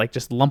wanted to like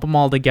just lump them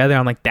all together.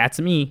 I'm like, that's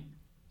me.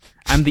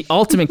 I'm the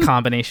ultimate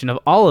combination of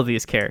all of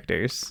these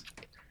characters.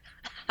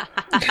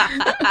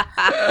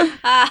 I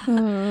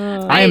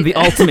am the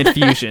ultimate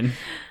fusion.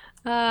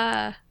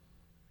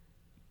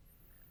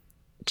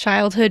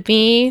 Childhood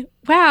me,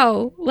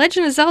 wow,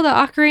 Legend of Zelda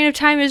Ocarina of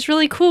Time is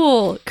really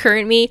cool.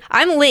 Current me,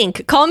 I'm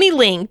Link. Call me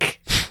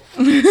Link.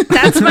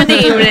 That's my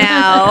name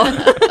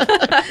now.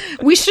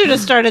 We should have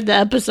started the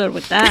episode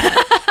with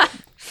that.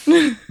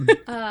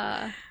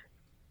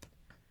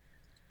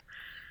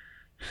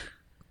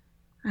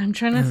 I'm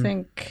trying to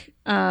think.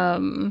 I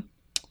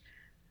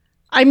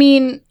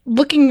mean,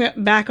 looking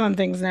back on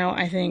things now,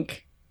 I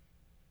think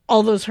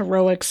all those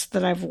heroics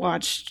that I've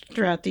watched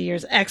throughout the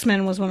years.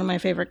 X-Men was one of my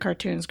favorite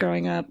cartoons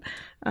growing up.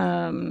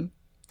 Getting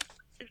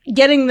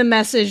the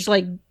message,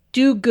 like,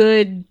 do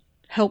good,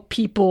 help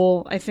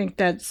people. I think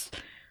that's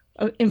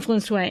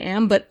influenced who I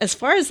am. But as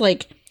far as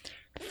like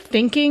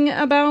thinking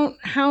about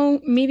how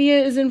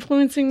media is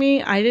influencing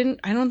me, I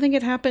don't think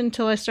it happened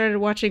until I started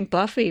watching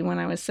Buffy when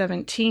I was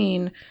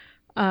 17.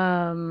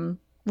 I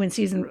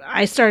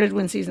started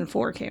when season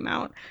 4 came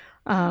out.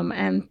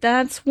 And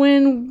that's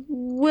when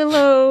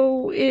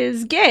Willow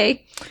is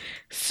gay.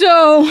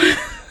 So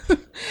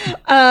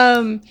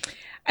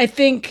I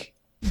think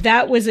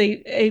that was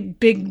a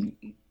big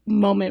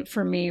moment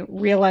for me,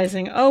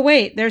 realizing, oh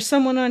wait, there's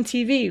someone on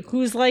TV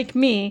who's like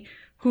me,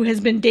 who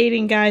has been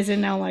dating guys and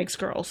now likes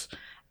girls,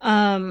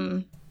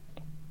 and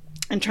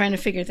trying to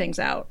figure things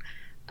out.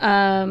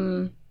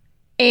 And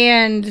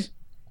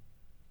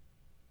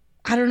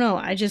I don't know,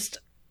 I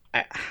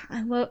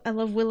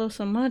love Willow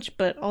so much,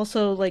 but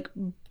also like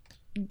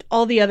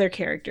all the other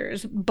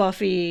characters,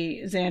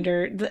 Buffy,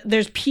 Xander,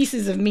 there's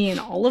pieces of me in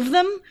all of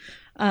them.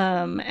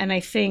 And I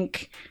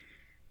think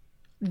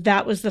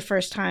that was the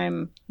first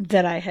time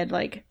that I had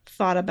like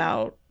thought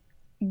about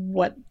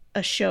what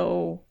a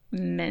show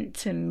meant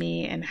to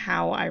me and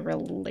how I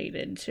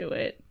related to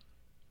it.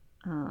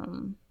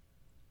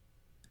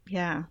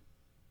 Yeah,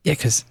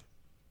 because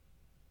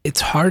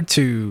it's hard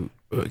to,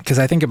 because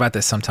I think about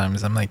this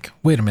sometimes. I'm like,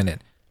 wait a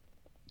minute,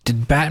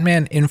 did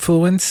Batman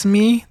influence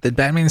me? Did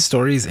Batman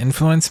stories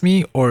influence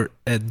me, or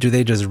do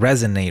they just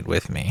resonate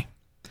with me?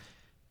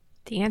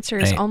 The answer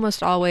is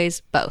almost always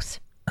both.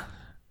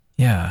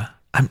 Yeah,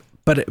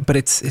 but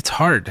it's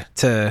hard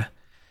to.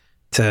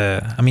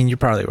 I mean, you're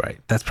probably right.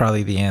 That's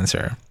probably the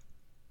answer.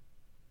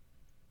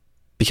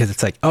 Because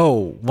it's like,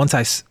 oh,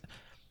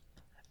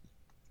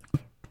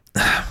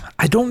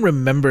 I don't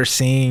remember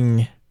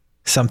seeing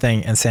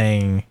something and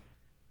saying,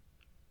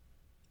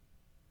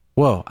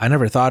 whoa, I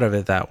never thought of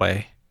it that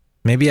way.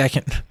 Maybe I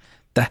can,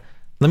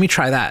 let me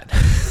try that.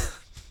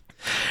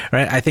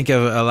 Right? I think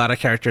of a lot of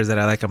characters that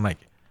I like. I'm like,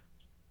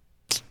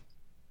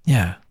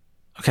 yeah,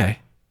 okay.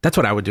 That's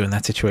what I would do in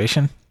that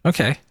situation.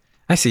 Okay,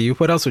 I see you.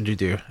 What else would you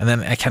do? And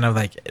then I kind of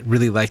like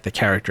really like the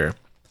character,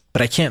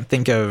 but I can't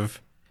think of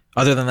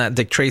other than that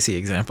Dick Tracy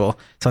example,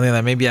 something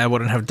that maybe I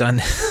wouldn't have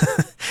done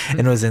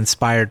and was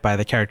inspired by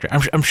the character.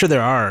 I'm sure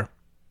there are,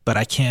 but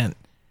I can't.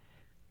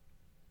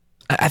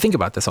 I think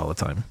about this all the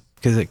time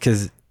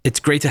because it's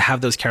great to have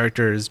those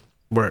characters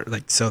where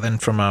like, so then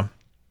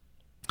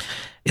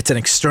it's an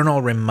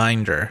external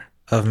reminder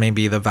of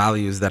maybe the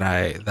values that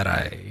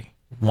I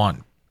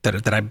want,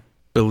 that I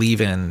believe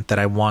in, that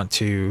I want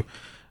to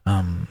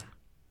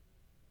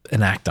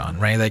enact on,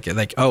 right? Like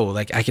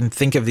I can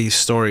think of these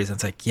stories and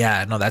it's like,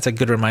 yeah, no, that's a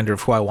good reminder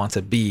of who I want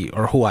to be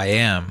or who I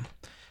am,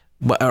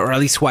 or at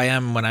least who I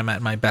am when I'm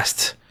at my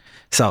best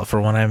self,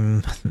 or when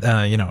I'm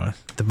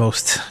the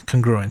most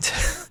congruent.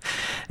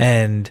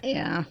 And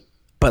Yeah.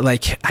 but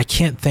like I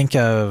can't think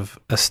of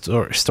a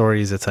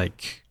stories that's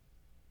like,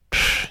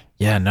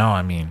 yeah, no,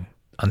 I mean,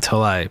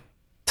 until I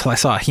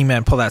saw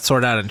He-Man pull that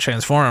sword out and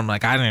transform,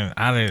 like I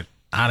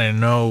didn't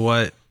know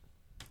what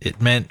it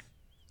meant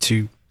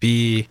to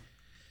be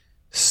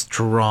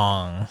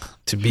strong,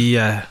 to be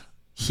a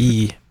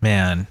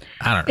He-Man.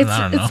 I don't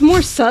know. It's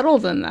more subtle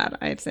than that,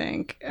 I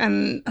think.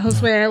 And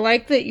Josue, I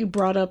like that you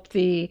brought up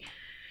the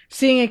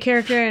seeing a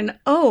character and,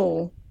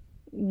 oh,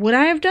 would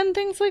I have done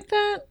things like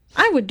that?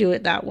 I would do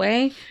it that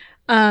way.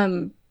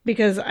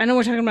 Because I know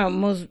we're talking about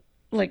most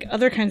like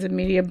other kinds of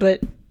media,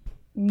 but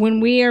when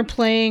we are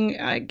playing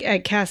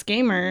at Cast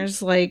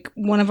Gamers, like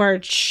one of our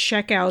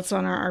checkouts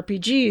on our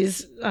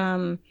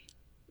RPGs,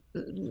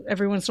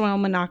 every once in a while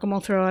Menachem will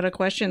throw out a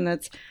question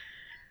that's,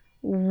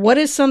 what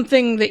is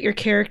something that your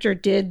character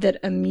did that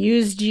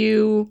amused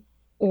you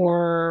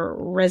or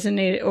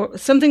resonated, or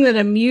something that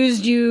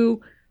amused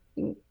you,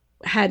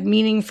 had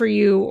meaning for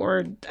you,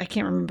 or I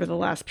can't remember the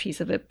last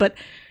piece of it, but,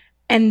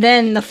 and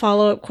then the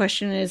follow-up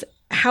question is,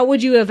 how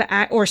would you have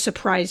or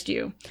surprised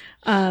you?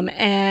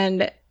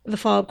 And the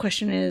follow-up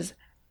question is,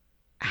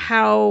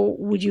 how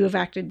would you have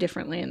acted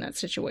differently in that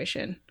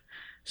situation?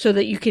 So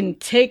that you can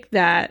take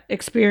that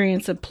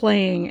experience of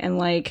playing and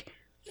like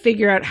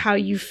figure out how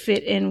you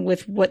fit in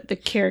with what the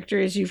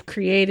characters you've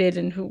created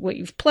and what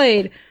you've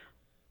played,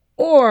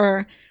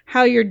 or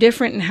how you're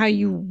different and how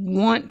you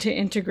want to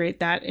integrate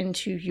that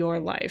into your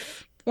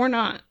life or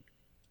not.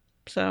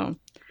 So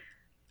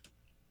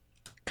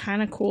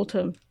kind of cool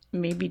to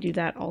maybe do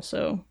that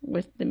also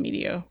with the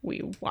media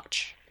we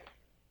watch.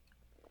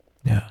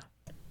 Yeah.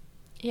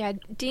 Yeah,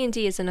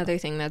 D&D is another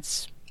thing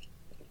that's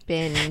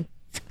been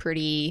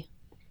pretty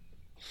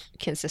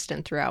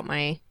consistent throughout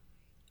my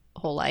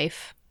whole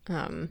life.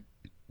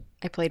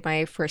 I played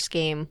my first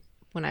game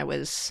when I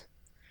was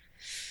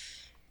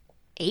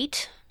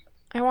 8,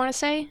 I want to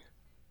say.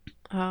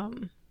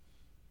 And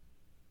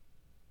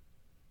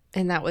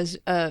that was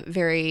a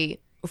very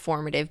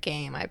formative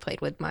game. I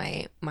played with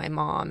my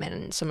mom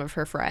and some of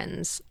her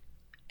friends,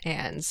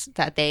 and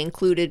that they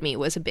included me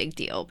was a big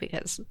deal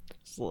because I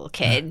was a little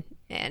kid,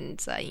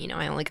 and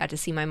I only got to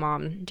see my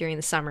mom during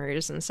the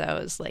summers, and so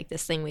it was like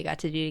this thing we got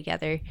to do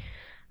together.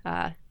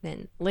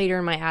 Then later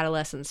in my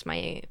adolescence,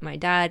 my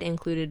dad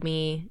included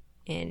me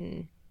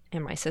and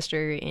my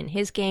sister in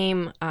his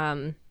game.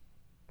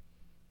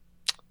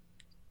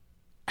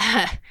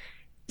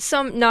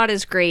 Some not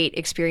as great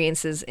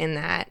experiences in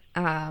that,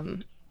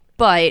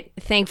 but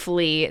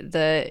thankfully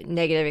the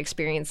negative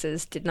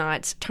experiences did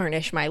not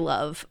tarnish my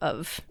love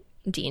of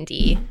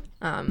D&D.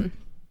 I'm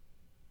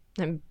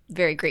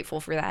very grateful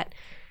for that.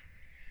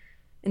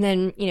 And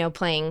then,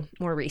 playing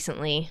more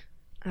recently,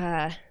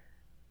 this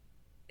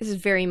is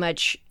very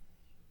much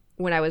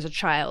when I was a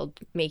child,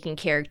 making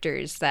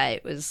characters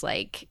that was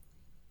like,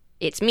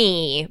 it's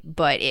me,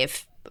 but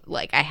if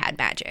like I had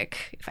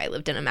magic, if I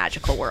lived in a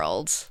magical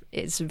world.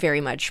 It's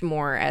very much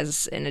more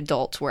as an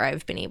adult where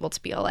I've been able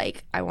to be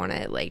like, I want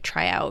to like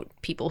try out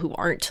people who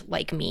aren't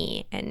like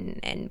me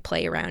and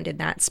play around in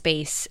that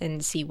space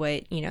and see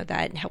what,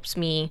 that helps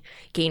me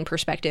gain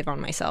perspective on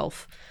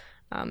myself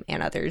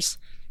and others.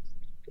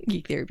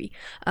 Geek therapy.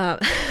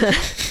 But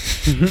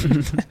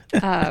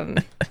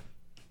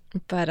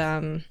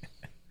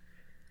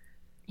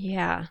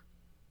yeah.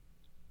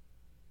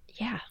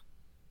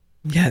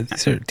 Yeah,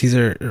 these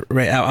are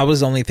right. I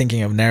was only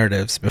thinking of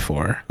narratives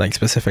before, like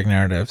specific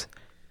narratives.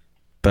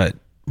 But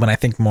when I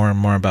think more and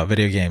more about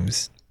video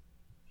games,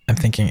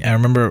 I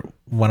remember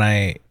when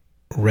I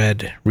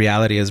read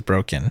Reality is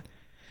Broken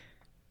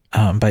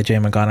by Jay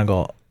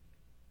McGonigal,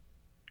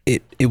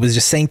 it was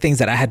just saying things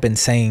that I had been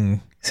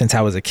saying since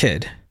I was a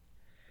kid,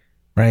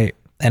 right?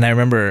 And I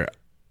remember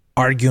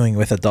arguing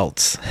with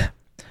adults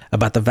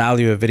about the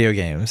value of video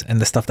games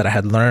and the stuff that I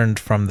had learned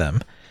from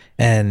them.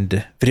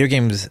 And video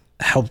games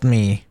helped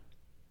me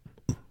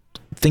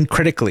think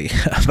critically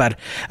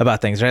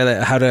about things,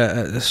 right? How to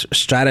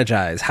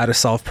strategize, how to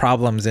solve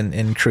problems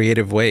in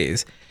creative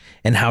ways,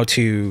 and how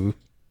to,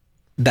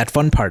 that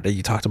fun part that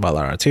you talked about,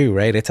 Lara, too,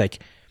 right? It's like,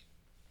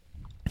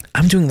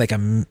 I'm doing like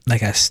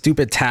a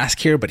stupid task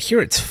here, but here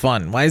it's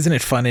fun. Why isn't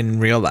it fun in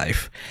real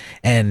life?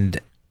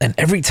 And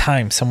every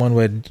time someone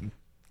would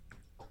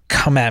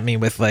come at me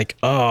with like,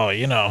 oh,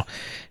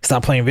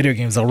 stop playing video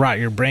games, they'll rot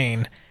your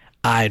brain,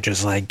 I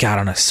just like got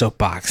on a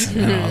soapbox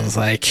and I was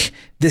like,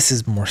 this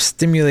is more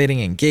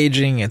stimulating,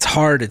 engaging, it's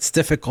hard, it's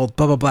difficult,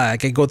 blah blah blah. I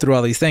could go through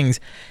all these things,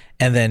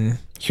 and then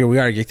here we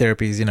are. Geek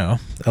Therapy is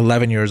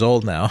 11 years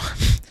old now,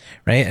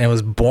 right? And it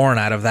was born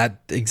out of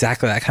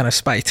exactly that kind of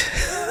spite,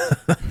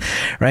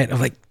 right? Of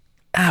like,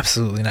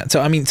 absolutely not.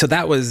 So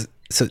that was,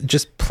 so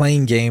just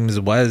playing games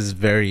was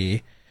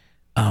very,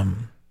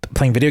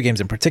 playing video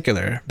games in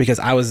particular, because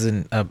I was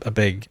in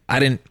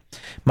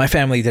my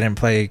family didn't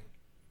play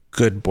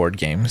good board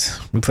games.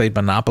 We played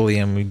Monopoly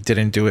and we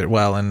didn't do it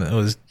well, and it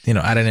was,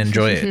 I didn't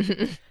enjoy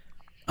it.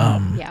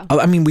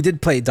 Yeah. We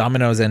did play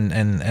dominoes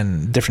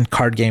and different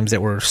card games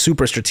that were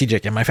super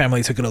strategic, and my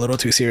family took it a little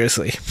too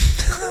seriously.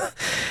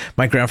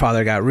 My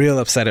grandfather got real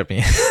upset at me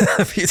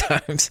a few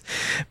times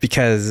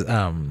because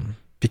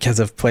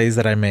of plays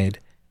that I made.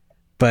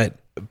 But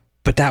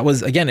that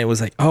was, again, it was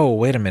like, oh,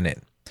 wait a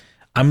minute.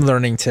 I'm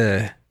learning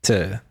to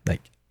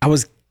like, I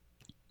was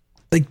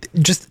like,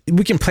 just,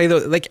 we can play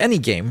like any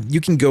game.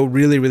 You can go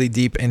really, really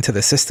deep into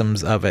the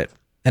systems of it.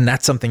 And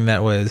that's something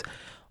that was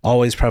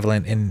always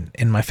prevalent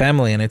in my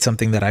family. And it's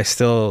something that I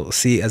still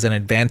see as an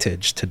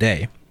advantage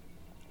today,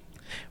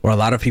 where a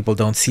lot of people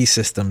don't see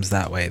systems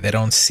that way. They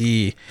don't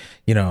see,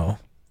 that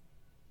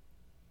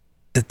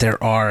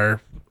there are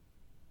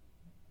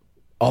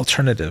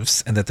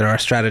alternatives and that there are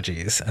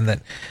strategies, and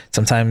that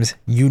sometimes,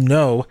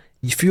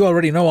 if you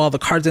already know all the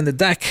cards in the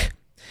deck,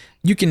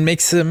 you can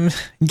make some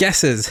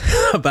guesses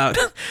about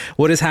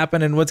what has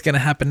happened and what's going to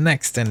happen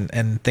next,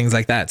 and things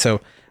like that.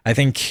 So I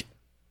think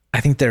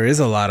there is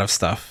a lot of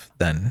stuff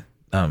then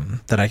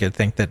that I could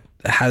think that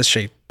has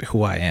shaped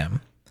who I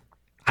am.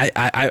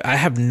 I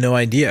have no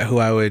idea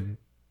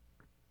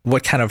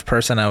what kind of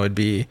person I would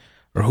be,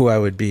 or who I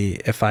would be,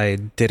 if I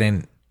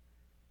didn't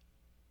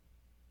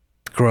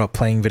grow up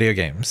playing video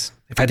games.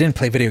 If I didn't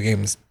play video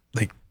games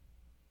like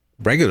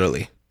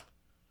regularly.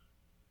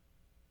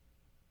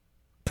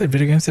 Play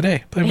video games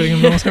today. Play video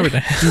games almost every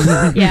day.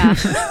 Yeah.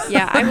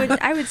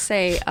 I would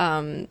say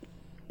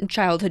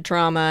childhood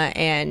trauma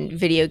and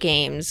video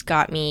games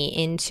got me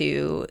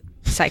into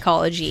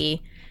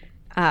psychology,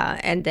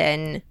 and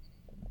then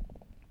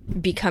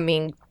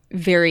becoming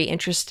very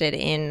interested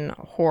in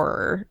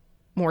horror,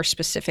 more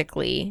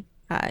specifically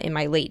in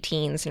my late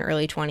teens and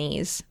early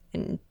 20s,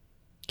 and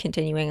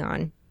continuing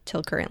on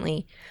till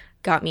currently,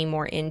 got me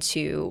more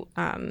into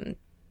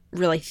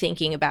really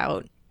thinking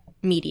about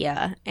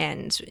media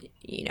and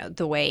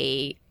the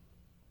way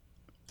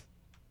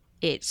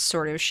it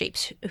sort of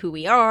shapes who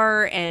we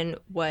are and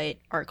what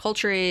our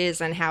culture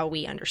is and how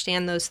we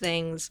understand those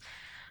things.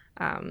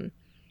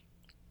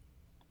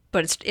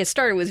 But it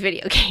started with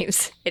video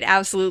games. It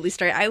absolutely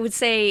started. I would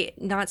say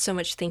not so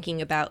much thinking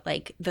about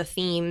like the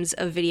themes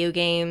of video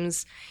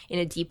games in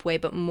a deep way,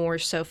 but more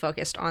so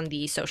focused on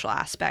the social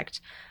aspect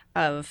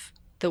of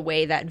the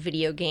way that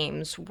video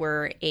games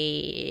were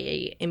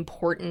a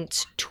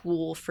important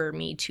tool for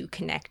me to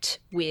connect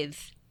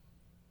with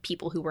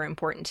people who were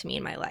important to me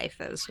in my life.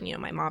 As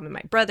my mom and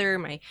my brother,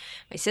 my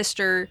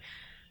sister,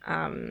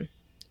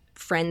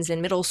 friends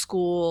in middle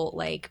school,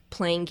 like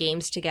playing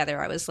games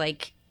together. I was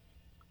like,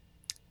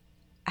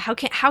 how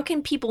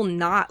can people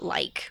not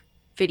like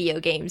video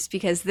games?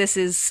 Because this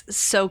is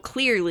so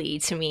clearly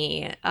to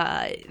me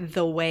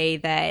the way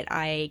that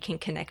I can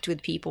connect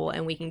with people,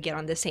 and we can get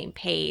on the same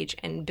page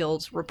and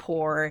build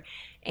rapport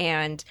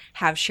and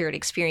have shared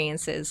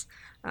experiences.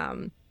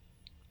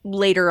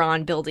 Later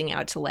on, building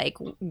out to like,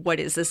 what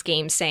is this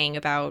game saying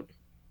about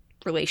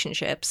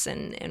relationships,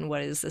 and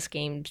what is this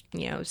game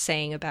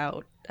saying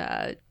about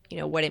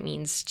what it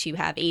means to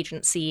have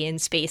agency in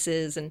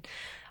spaces, and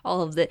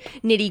all of the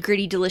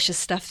nitty-gritty delicious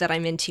stuff that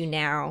I'm into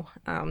now.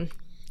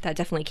 That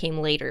definitely came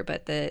later,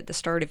 but the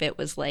start of it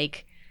was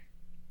like,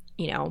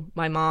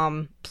 my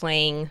mom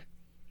playing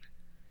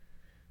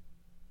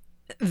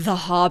The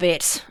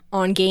Hobbit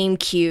on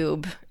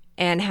GameCube,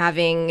 and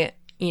having,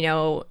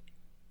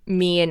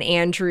 me and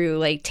Andrew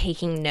like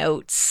taking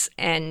notes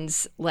and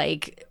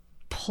like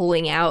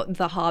pulling out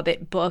the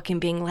Hobbit book and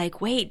being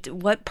like, wait,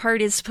 what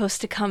part is supposed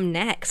to come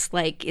next?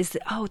 Like,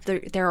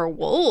 there are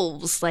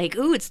wolves. Like,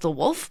 ooh, it's the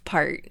wolf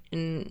part.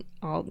 And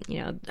all,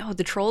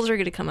 the trolls are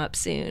going to come up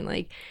soon.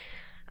 Like,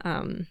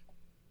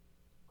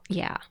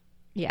 yeah.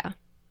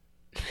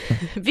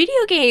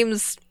 Video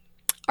games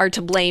are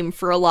to blame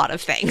for a lot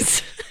of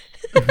things.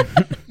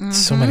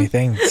 So many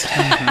things.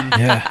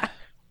 Yeah.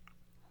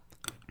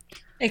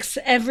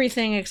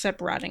 Everything except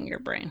rotting your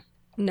brain.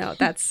 No,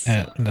 that's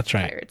right.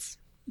 Pirates.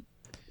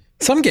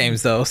 Some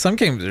games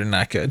are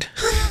not good.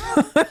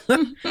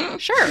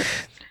 Sure.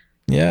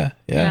 Yeah.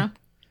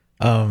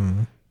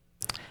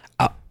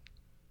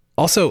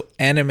 Also,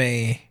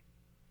 anime,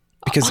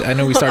 because I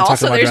know we started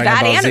talking about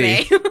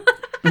Dragon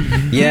Ball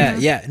Z.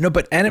 Yeah. No,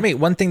 but anime.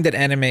 One thing that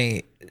anime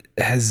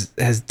has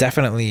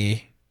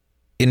definitely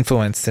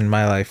influenced in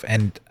my life,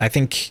 and I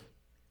think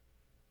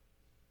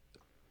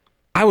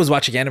I was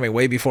watching anime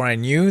way before I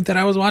knew that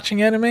I was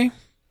watching anime.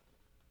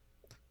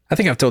 I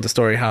think I've told the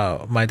story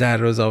how my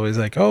dad was always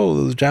like, "Oh,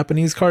 those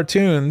Japanese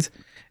cartoons,"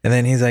 and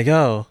then he's like,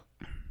 "Oh,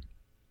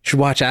 should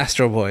watch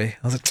Astro Boy.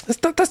 I was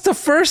like, that's the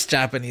first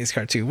Japanese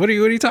cartoon. What are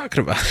you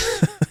talking about?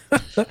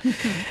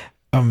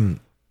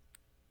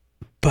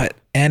 But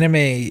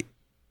anime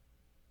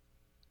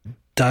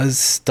does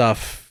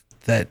stuff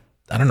that,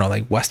 I don't know,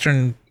 like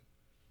Western,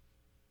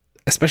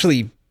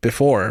 especially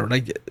before,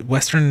 like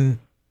Western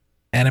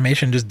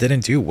animation just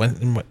didn't do.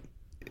 When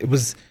it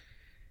was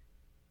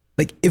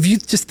like, if you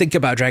just think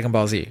about Dragon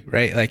Ball Z,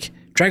 right? Like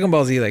Dragon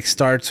Ball Z like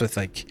starts with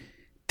like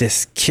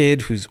this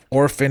kid who's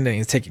orphaned and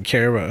he's taken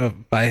care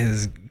of by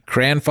his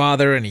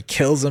grandfather, and he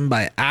kills him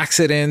by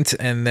accident,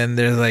 and then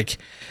there's like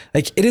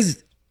it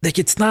is like,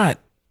 it's not,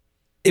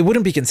 it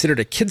wouldn't be considered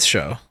a kids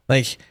show.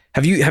 Like,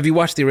 have you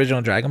watched the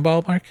original Dragon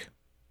Ball, Mark?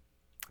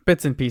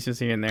 Bits and pieces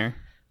here and there.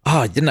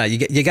 Oh, you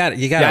got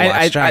to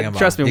watch Dragon Ball.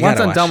 Trust me, once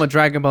I'm done with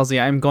Dragon Ball Z,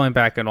 I'm going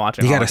back and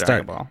watching. You got to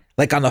Dragon start. Ball.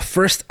 Like on the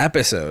first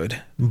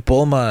episode,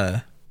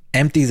 Bulma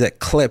empties a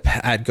clip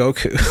at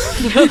Goku.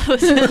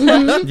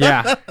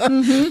 Yeah.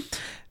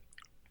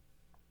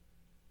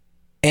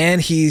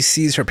 And he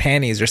sees her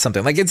panties or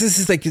something. Like it's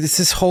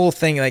this whole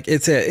thing. Like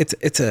it's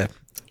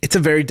a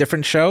very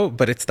different show,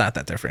 but it's not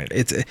that different.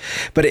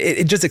 But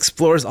it just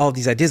explores all of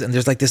these ideas, and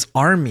there's like this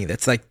army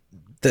that's like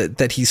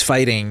that he's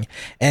fighting,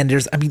 and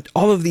there's, I mean,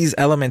 all of these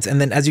elements, and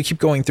then as you keep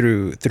going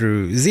through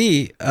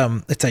Z,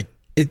 it's like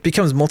it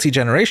becomes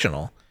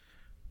multi-generational,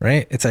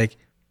 right? It's like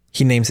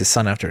he names his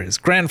son after his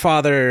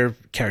grandfather.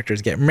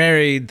 Characters get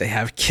married, they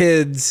have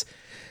kids.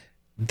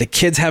 The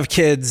kids have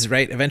kids,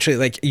 right? Eventually,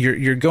 like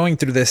you're going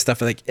through this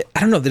stuff. Like, I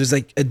don't know, there's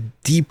like a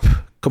deep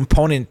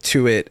component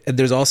to it, and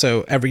there's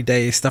also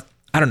everyday stuff.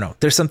 I don't know.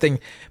 There's something,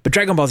 but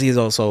Dragon Ball Z is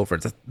also over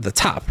the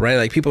top, right?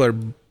 Like people are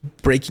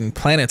breaking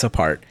planets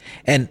apart,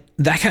 and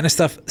that kind of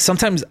stuff.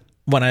 Sometimes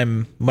when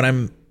I'm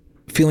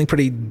feeling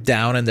pretty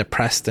down and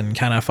depressed and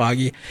kind of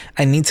foggy,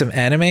 I need some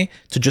anime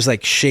to just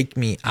like shake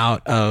me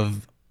out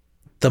of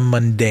the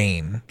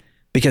mundane,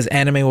 because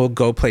anime will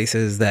go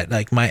places that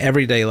like my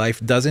everyday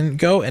life doesn't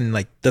go, and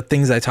like the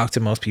things I talk to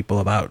most people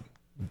about,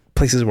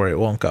 places where it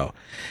won't go.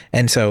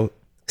 And so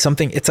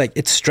it's like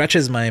it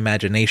stretches my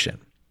imagination.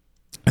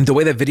 And the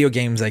way that video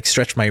games like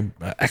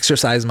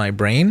exercise my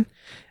brain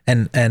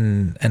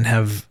and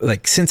have,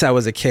 like, since I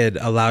was a kid,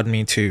 allowed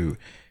me to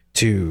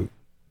do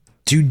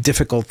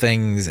difficult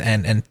things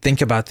and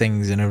think about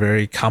things in a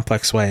very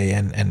complex way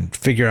and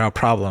figure out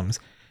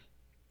problems.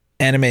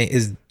 Anime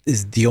is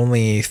the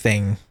only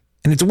thing,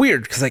 and it's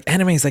weird because like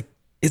anime is like,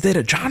 is it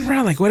a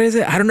genre? Like, what is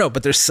it? I don't know,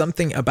 but there's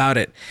something about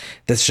it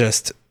that's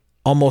just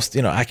almost,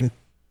 I can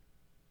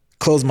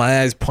close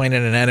my eyes, point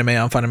at an anime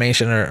on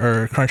Funimation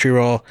or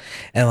Crunchyroll,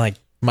 and like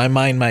my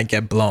mind might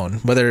get blown,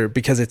 whether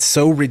because it's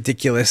so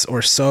ridiculous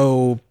or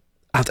so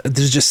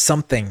there's just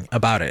something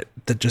about it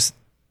that just,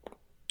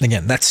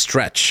 again, that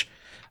stretch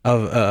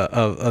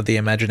of the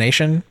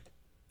imagination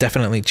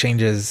definitely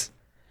changes.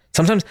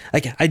 Sometimes,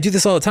 like, I do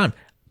this all the time.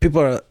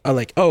 People are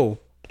like, oh,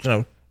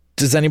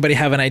 does anybody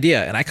have an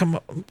idea? And I come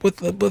up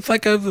with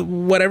like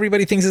what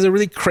everybody thinks is a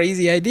really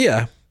crazy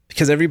idea,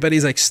 because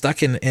everybody's like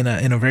stuck in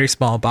a very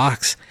small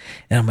box.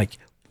 And I'm like,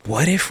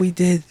 what if we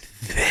did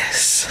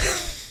this?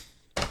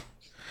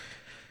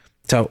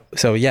 So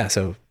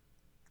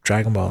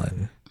Dragon Ball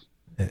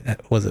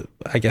was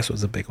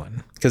a big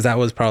one, because that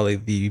was probably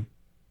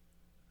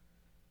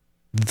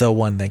the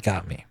one that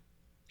got me.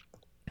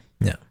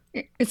 Yeah.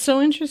 It's so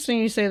interesting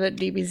you say that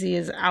DBZ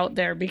is out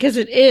there, because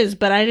it is,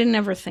 but I didn't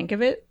ever think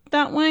of it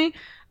that way.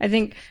 I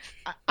think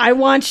I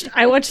watched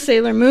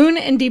Sailor Moon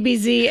and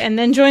DBZ, and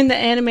then joined the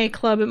anime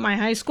club at my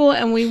high school,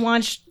 and we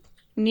watched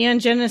Neon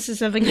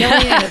Genesis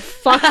Evangelion, and it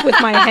fucked with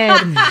my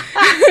head.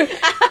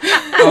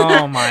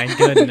 Oh my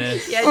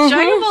goodness. Yeah,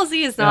 Dragon Ball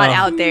Z is not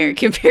out there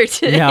compared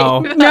to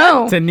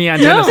No. To Neon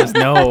Genesis,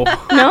 no.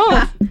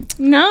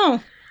 No.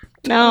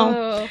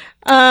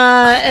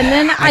 And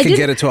then I could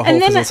get into a whole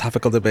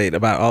philosophical debate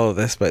about all of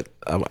this, but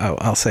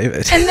I'll save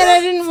it. And then I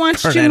didn't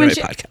watch for too an anime much.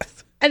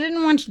 podcast. I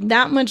didn't watch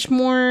that much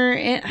more.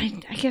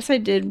 I guess I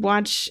did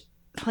watch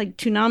like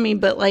Toonami,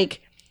 but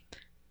like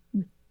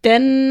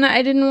then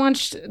I didn't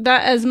watch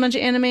that as much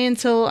anime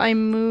until I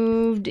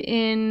moved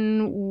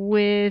in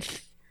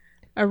with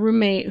a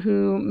roommate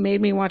who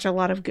made me watch a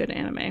lot of good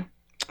anime.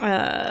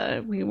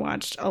 We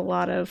watched a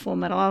lot of Full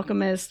Metal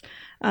Alchemist.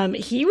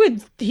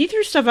 He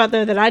threw stuff out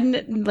there that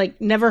I'd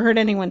never heard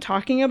anyone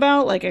talking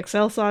about, like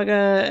Excel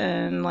Saga,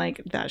 and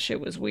like that shit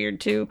was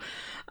weird too.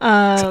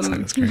 I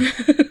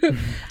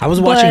was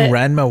watching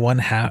Ranma one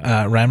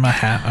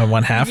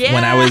half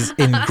when I was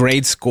in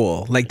grade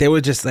school. Like they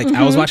were just like,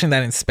 I was watching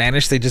that in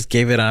Spanish. They just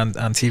gave it on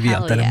TV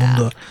on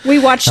Telemundo. We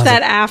watched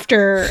that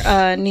after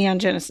Neon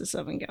Genesis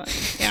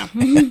Evangelion. Yeah.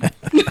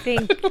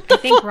 I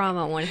think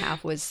Rama One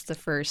Half was the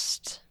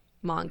first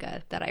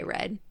manga that I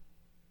read.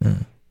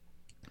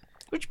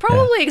 Which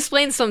probably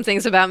explains some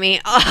things about me.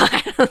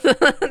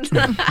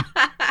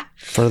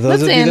 For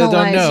those of you that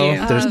don't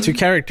know, there's two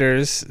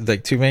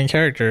main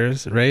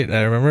characters, right?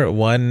 I remember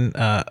one.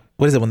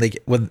 What is it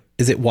when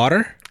is it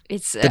water?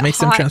 It's that makes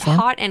them transform?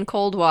 Hot and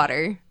cold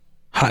water.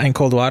 Hot and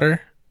cold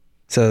water.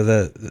 So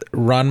the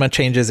Ranma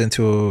changes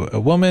into a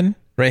woman,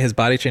 right? His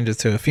body changes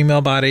to a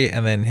female body,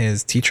 and then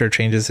his teacher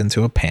changes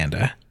into a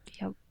panda,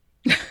 Yep.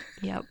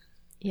 Yep.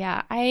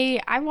 Yeah.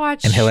 I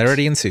watched. and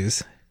hilarity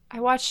ensues. I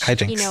watched,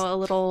 Hijinks. a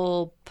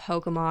little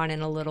Pokemon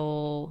and a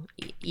little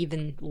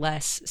even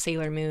less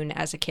Sailor Moon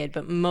as a kid,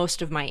 but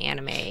most of my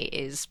anime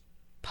is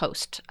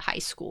post high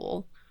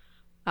school.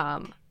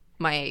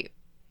 My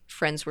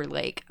friends were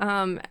like,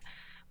 I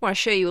want to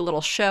show you a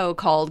little show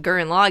called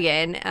Gurren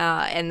Lagann,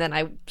 and then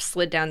I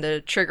slid down the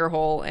trigger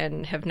hole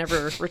and have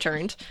never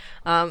returned.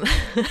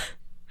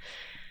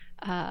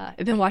 I've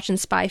been watching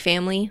Spy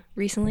Family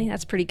recently.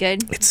 That's pretty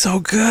good. It's so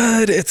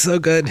good. It's so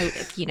good.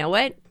 You know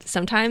what?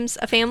 Sometimes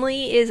a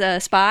family is a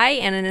spy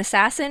and an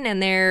assassin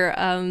and their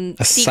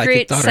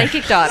secret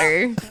psychic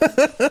daughter.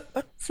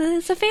 So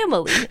it's a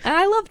family. And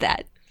I love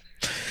that.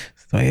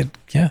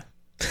 Yeah.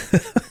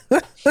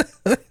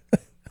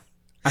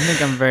 I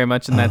think I'm very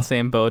much in that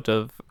same boat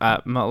of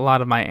a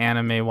lot of my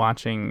anime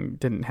watching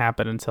didn't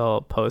happen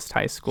until post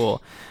high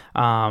school,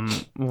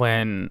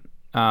 when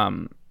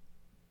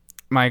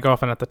my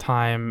girlfriend at the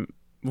time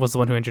was the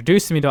one who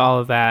introduced me to all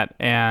of that,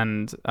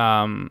 and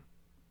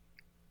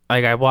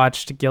like I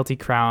watched Guilty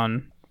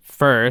Crown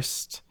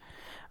first.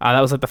 That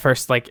was like the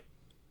first like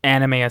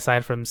anime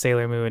aside from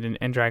Sailor Moon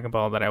and Dragon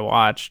Ball that I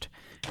watched,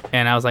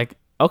 and I was like,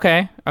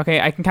 okay,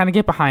 I can kind of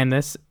get behind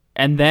this,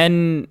 and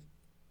then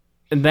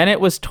it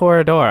was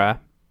Toradora.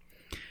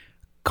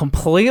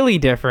 Completely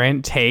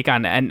different take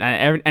on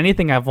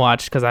anything I've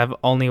watched, because I've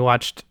only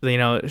watched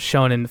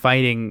shonen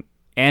fighting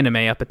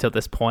anime up until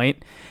this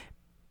point.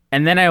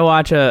 And then I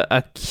watch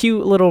a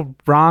cute little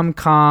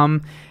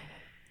rom-com,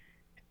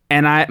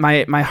 and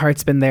my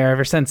heart's been there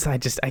ever since. I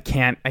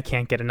can't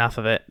get enough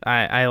of it.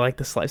 I like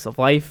the slice of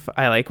life.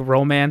 I like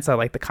romance. I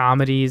like the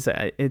comedies.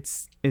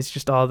 It's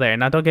just all there.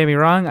 Now, don't get me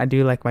wrong. I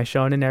do like my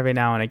shonen every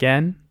now and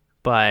again,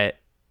 but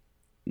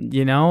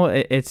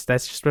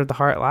that's just where the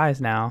heart lies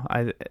now.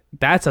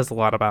 That says a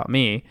lot about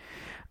me.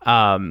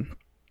 But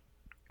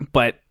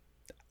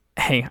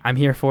hey, I'm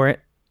here for it.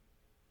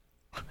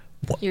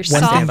 You're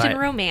One soft thing- and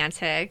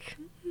romantic.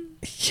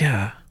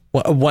 Yeah.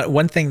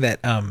 One thing that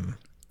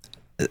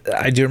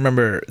I do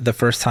remember the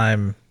first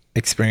time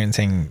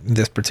experiencing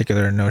this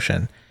particular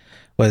notion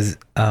was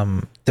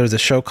there was a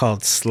show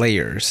called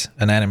Slayers,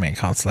 an anime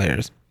called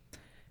Slayers,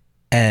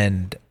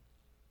 and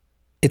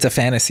it's a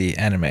fantasy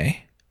anime,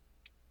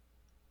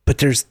 but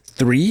there's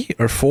 3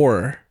 or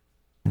 4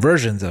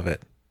 versions of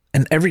it,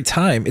 and every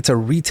time it's a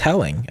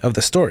retelling of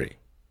the story.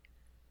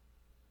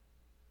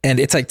 And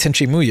it's like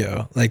Tenchi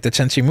Muyo, like the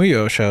Tenchi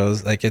Muyo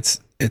shows, like it's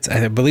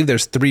I believe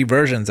there's 3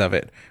 versions of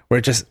it where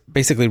it just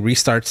basically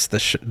restarts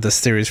the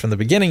series from the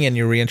beginning, and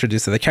you're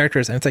reintroduced to the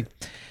characters. And it's like,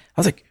 I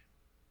was like,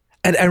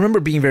 and I remember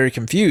being very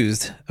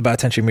confused about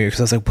Tenchi Muyo, because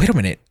I was like, wait a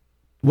minute,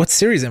 what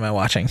series am I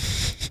watching?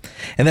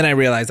 And then I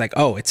realized, like,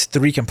 oh, it's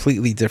 3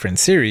 completely different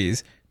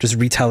series just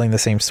retelling the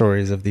same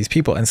stories of these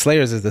people. And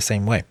Slayers is the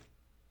same way.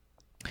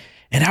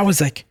 And I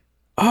was like,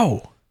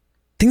 oh,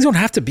 things don't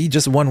have to be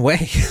just one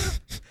way.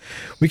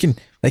 We can,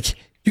 like,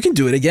 you can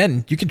do it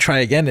again. You can try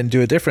again and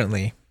do it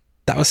differently.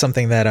 That was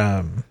something that,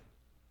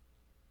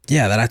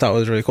 that I thought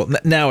was really cool.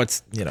 Now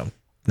it's,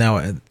 now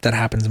that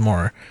happens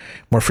more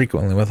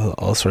frequently with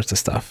all sorts of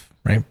stuff,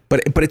 right?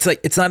 But it's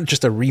like, it's not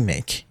just a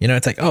remake,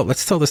 it's like, oh,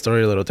 let's tell the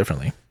story a little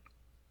differently.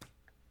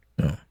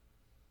 Yeah.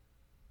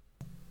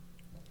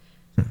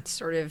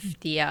 Sort of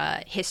the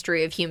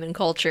history of human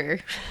culture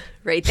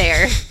right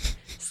there.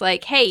 It's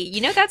like, hey,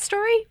 that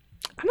story?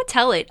 I'm going to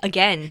tell it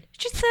again.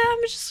 Just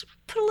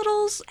put a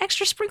little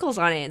extra sprinkles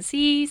on it and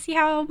see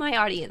how my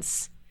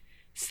audience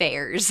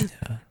fares.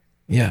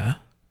 Yeah.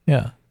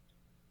 I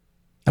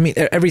mean,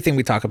 everything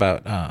we talk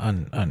about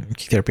on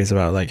Geek Therapy is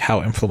about like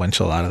how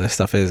influential a lot of this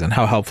stuff is and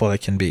how helpful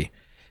it can be.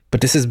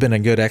 But this has been a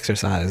good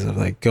exercise of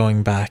like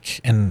going back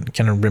and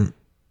kind of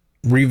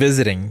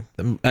revisiting.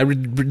 I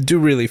do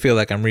really feel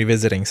like I'm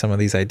revisiting some of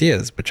these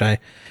ideas, which I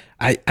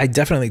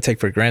definitely take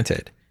for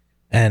granted,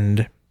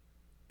 and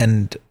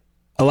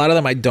a lot of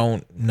them I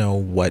don't know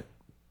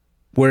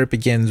where it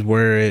begins,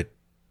 where it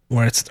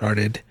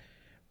started,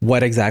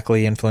 what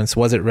exactly influenced.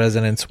 Was it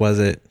resonance? Was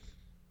it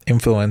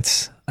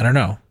influence? I don't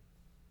know.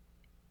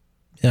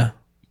 Yeah.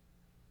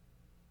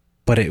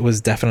 But it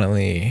was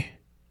definitely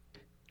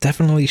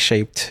continues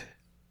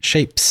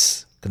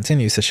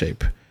to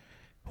shape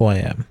who I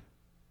am.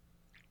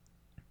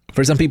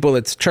 For some people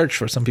it's church,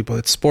 for some people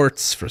it's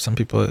sports, for some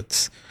people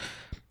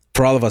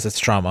for all of us it's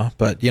trauma,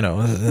 but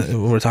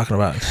we're talking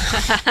about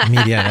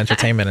media and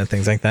entertainment and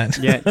things like that.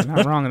 Yeah, you're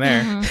not wrong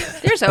there.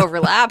 Mm-hmm. There's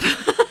overlap.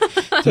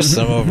 Just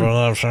some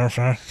overlap.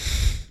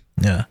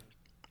 Yeah.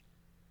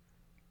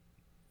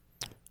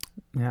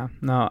 Yeah.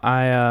 No,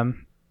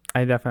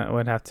 I definitely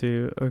would have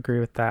to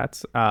agree with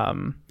that.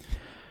 I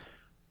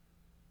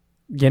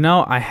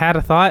had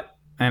a thought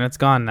and it's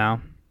gone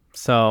now.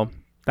 So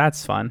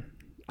that's fun.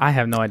 I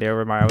have no idea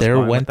where I was There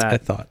going went with that. a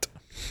thought.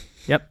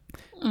 Yep.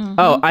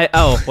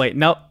 Mm-hmm. Wait,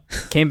 nope.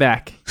 Came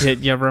back.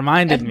 You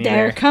reminded me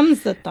There there.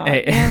 comes the thought.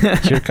 Hey. Yeah.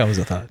 Here comes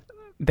a thought.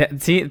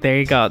 See, there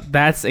you go.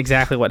 That's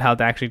exactly how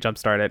it actually jump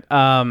started.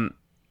 I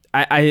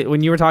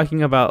when you were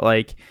talking about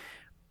like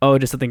oh,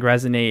 did something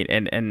resonate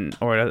and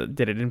or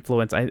did it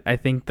influence? I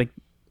think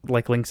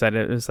like Link said,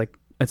 it was like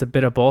it's a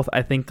bit of both.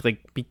 I think like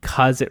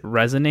because it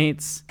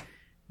resonates,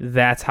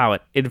 that's how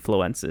it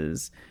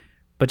influences.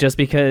 But just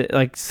because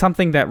like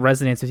something that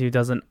resonates with you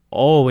doesn't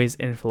always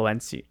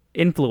influence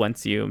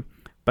you.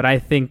 But I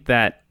think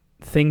that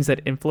things that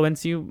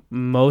influence you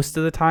most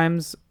of the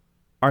times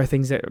are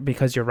things that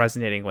because you're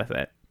resonating with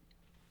it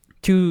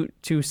to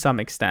some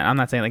extent. I'm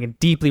not saying like it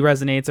deeply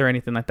resonates or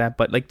anything like that,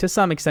 but like to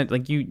some extent,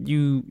 like you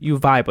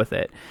vibe with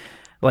it.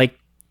 Like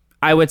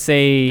I would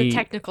say The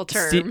technical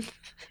term.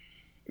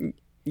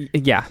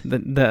 yeah,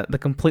 the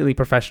completely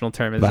professional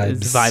term is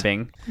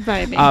vibing.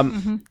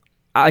 Vibing.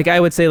 Like I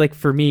would say, like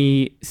for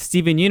me,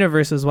 Steven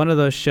Universe is one of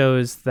those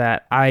shows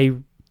that I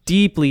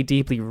deeply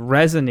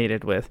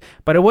resonated with,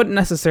 but I wouldn't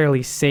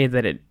necessarily say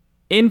that it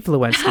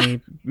influenced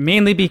me,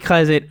 mainly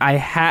because I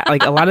had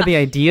like a lot of the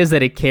ideas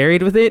that it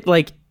carried with it,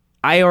 like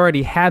I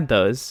already had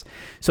those,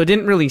 so it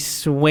didn't really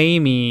sway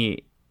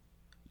me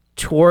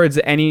towards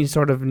any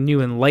sort of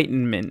new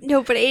enlightenment.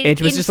 No, but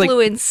it was just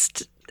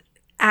influenced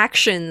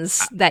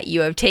actions that you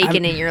have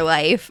taken in your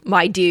life,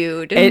 my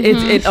dude.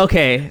 It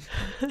okay,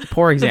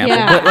 poor example,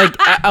 Yeah. but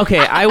like okay,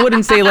 I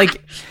wouldn't say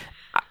like.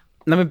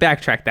 Let me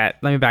backtrack that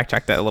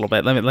a little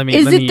bit. Let me.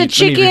 Is let it me- the let me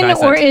chicken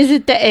revise or that. is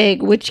it the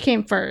egg? Which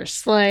came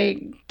first?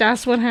 Like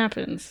that's what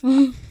happens.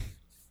 Sometimes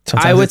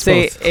I would it's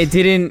say both.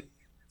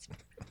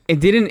 it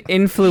didn't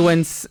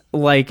influence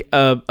like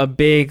a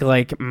big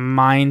like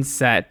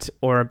mindset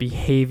or a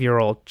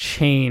behavioral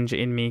change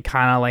in me,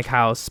 kind of like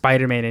how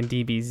Spider-Man and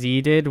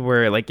DBZ did,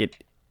 where like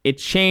it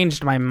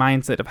changed my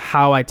mindset of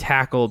how I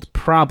tackled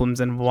problems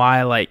and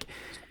why like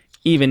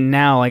even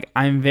now like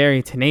I'm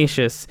very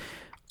tenacious,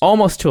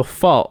 almost to a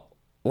fault.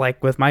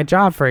 Like with my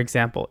job, for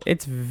example,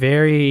 it's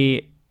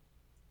very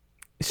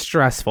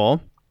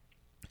stressful.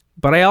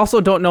 But I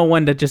also don't know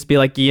when to just be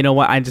like, you know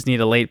what, I just need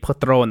to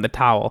throw in the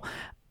towel.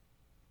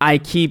 I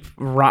keep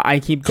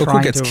Goku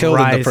trying gets to killed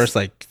rise. in the first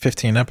like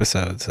 15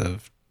 episodes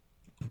of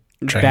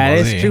Dragon That Ball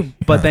is Z. true,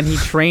 but then he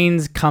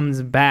trains,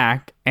 comes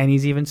back, and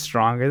he's even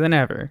stronger than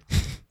ever.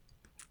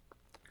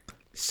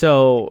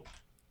 So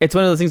it's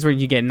one of those things where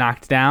you get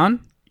knocked down,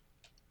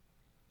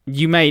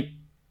 you might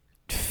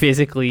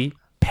physically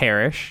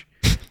perish,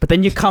 but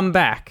then you come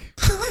back,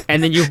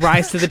 and then you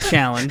rise to the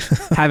challenge,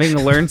 having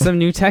learned some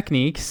new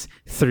techniques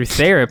through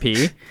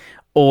therapy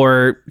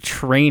or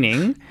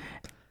training.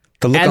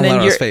 The look and on then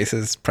Laura's you're- face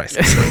is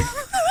priceless.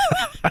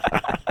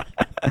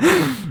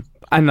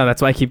 I know,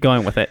 that's why I keep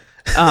going with it.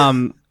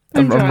 I'm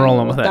drawing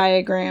rolling with little it.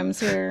 diagrams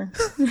here.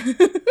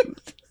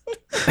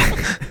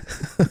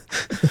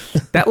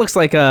 That looks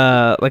like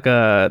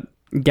a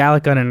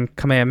Gallic Gun and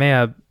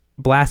Kamehameha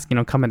blast,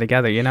 coming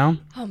together,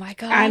 Oh my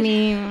god. I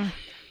mean,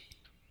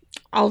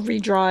 I'll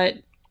redraw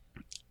it.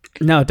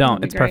 No,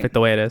 don't. be It's great. perfect the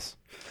way it is.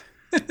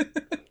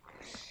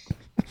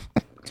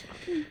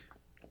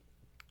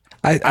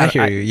 I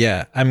hear you.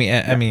 Yeah. I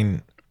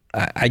mean,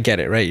 I get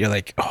it, right? You're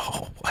like,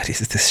 oh, what is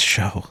this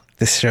show?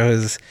 This show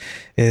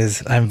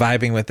is I'm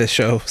vibing with this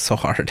show so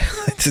hard.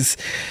 It's just,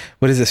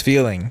 what is this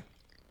feeling?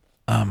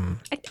 And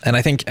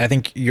I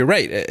think you're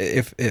right.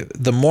 If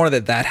the more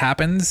that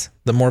happens,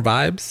 the more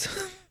vibes,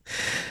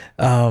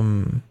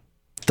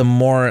 the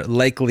more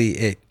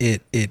likely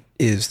it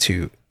is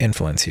to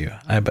influence you.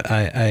 I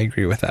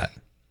agree with that.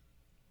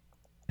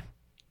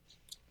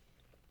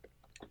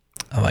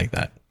 I like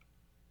that.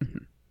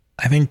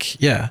 I think,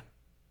 yeah.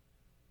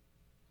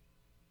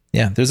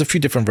 There's a few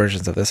different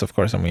versions of this, of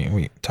course, and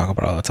we talk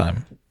about it all the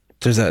time.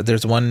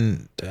 There's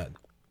one,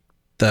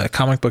 the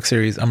comic book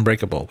series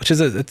Unbreakable, which is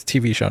it's a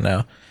TV show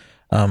now.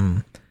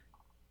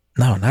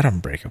 No, not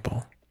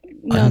Unbreakable.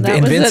 No,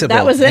 Invincible.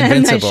 that was an M. Night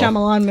Invincible.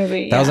 Shyamalan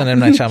movie. That was an M.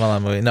 Night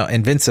Shyamalan movie. No,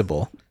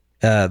 Invincible.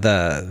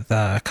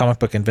 The comic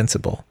book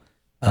Invincible.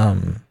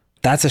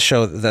 That's a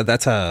show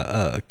that's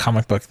a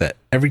comic book that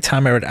every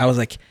time I read, I was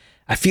like,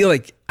 I feel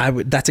like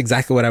that's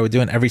exactly what I would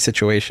do in every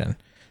situation.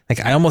 Like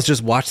I almost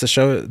just watched the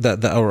show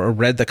or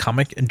read the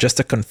comic just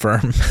to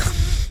confirm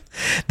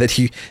that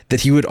he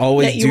would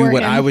always That you do were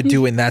what him. I would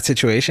do in that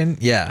situation.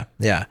 Yeah.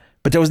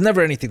 But there was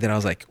never anything that I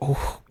was like,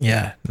 oh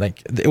yeah,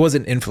 like it was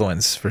an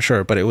influence for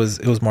sure, but it was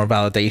more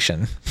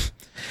validation.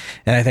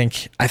 And I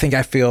think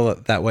I feel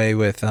that way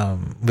with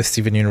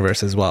Steven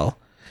Universe as well.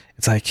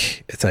 It's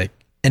like,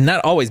 and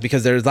not always,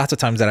 because there's lots of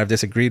times that I've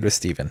disagreed with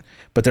Steven,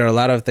 but there are a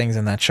lot of things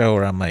in that show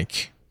where I'm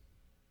like,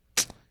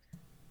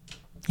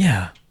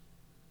 yeah,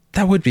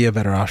 that would be a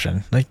better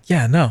option. Like,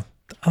 yeah, no,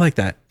 I like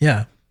that.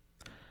 Yeah.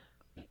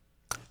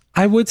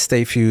 I would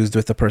stay fused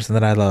with the person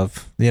that I love,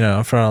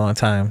 for a long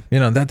time.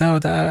 That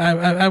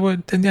I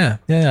would, and yeah,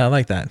 I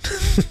like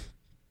that.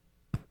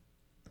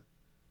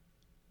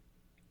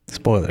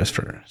 Spoilers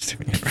for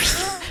Steven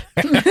Universe.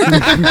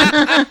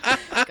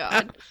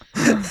 God.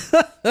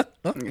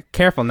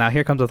 Careful now.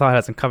 Here Comes a Thought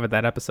hasn't covered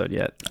that episode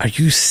yet. Are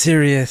you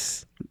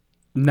serious?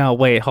 No,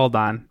 wait, hold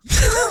on.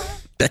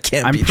 That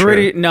can't I'm be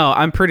pretty true. no,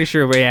 I'm pretty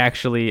sure we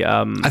actually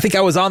I think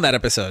I was on that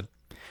episode.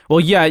 Well,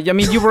 yeah, I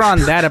mean, you were on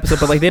that episode,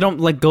 but like they don't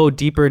like go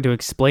deeper into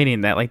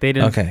explaining that. Like they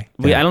didn't. Okay.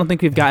 I don't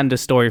think we've gotten to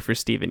story for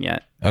Steven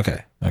yet.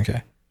 Okay. I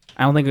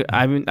don't think.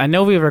 I mean, I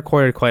know we've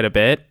recorded quite a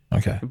bit.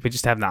 Okay. We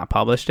just have not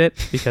published it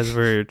because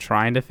we're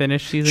trying to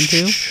finish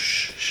season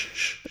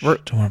 2.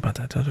 Don't worry about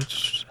that.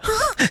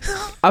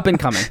 Up and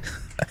coming.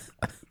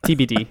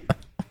 TBD.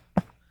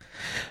 All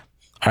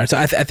right, so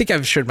I think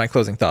I've shared my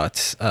closing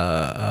thoughts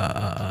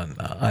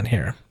on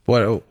here.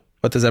 What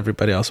does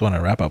everybody else want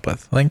to wrap up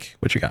with? Link,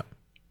 what you got?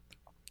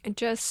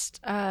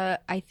 Just,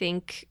 I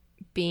think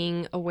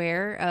being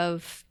aware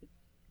of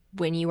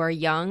when you are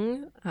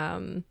young,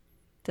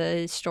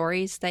 the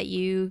stories that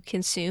you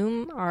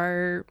consume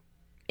are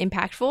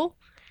impactful,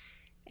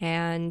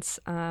 and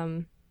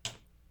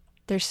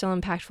they're still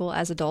impactful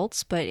as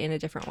adults, but in a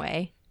different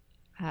way.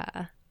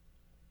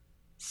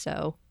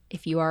 So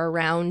if you are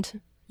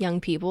around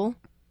young people,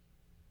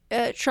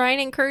 try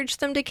and encourage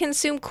them to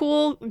consume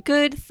cool,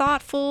 good,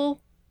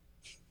 thoughtful,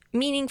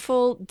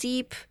 meaningful,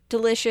 deep,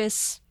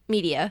 delicious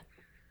media.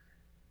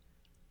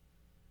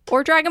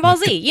 Or Dragon Ball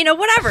Z,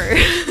 whatever.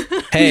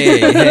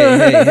 Hey.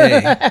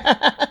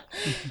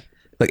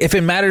 Like, if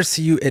it matters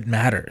to you, it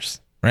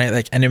matters, right?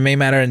 Like, and it may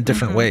matter in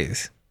different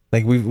ways.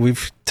 Like,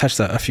 we've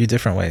touched a few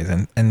different ways,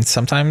 and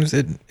sometimes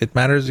it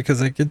matters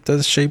because like it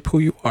does shape who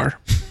you are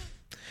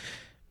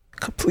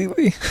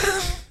completely.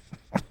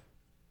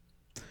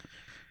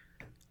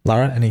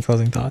 Lara, any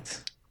closing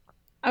thoughts?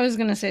 I was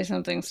going to say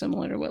something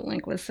similar to what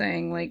Link was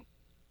saying. Like,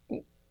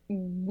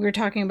 we're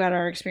talking about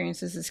our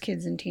experiences as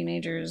kids and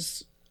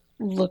teenagers,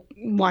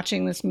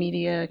 watching this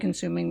media,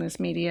 consuming this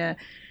media.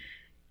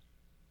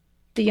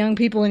 The young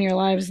people in your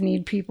lives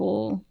need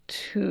people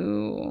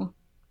to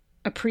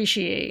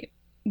appreciate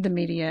the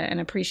media and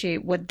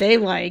appreciate what they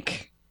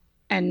like,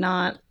 and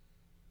not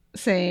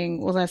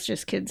saying, well, that's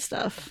just kid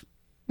stuff.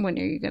 When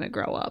are you going to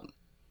grow up?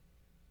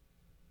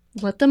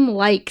 Let them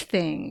like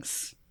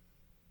things.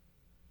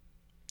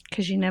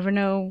 Because you never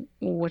know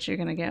what you're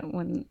going to get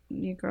when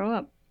you grow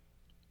up.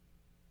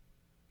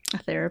 A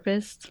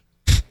therapist.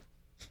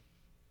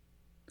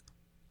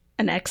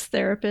 An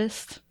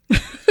ex-therapist.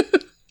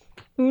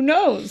 Who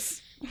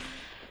knows?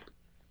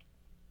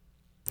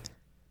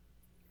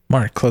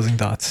 Mark, closing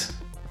thoughts.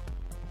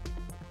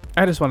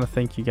 I just want to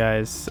thank you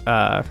guys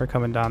for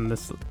coming down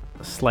this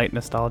slight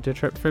nostalgia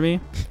trip for me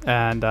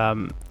and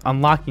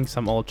unlocking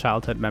some old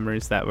childhood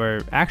memories that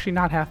were actually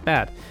not half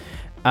bad.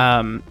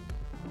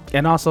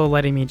 And also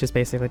letting me just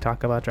basically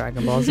talk about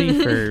Dragon Ball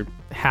Z for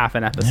half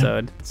an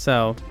episode. Yeah.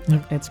 So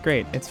it's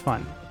great. It's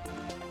fun.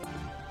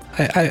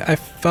 I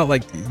felt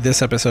like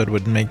this episode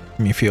would make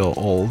me feel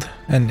old,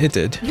 and it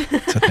did.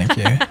 So thank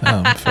you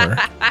for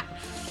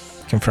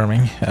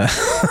confirming.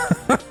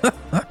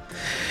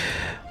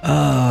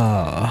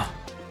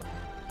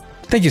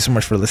 Thank you so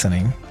much for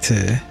listening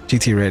to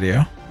GT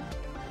Radio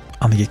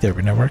on the Geek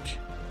Therapy Network.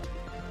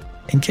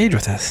 Engage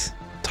with us.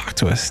 Talk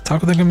to us.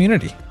 Talk with the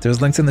community. There's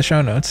links in the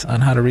show notes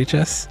on how to reach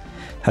us,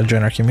 how to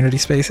join our community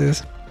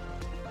spaces.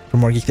 For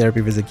more Geek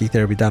Therapy, visit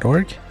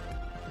geektherapy.org.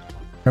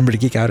 Remember to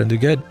geek out and do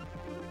good.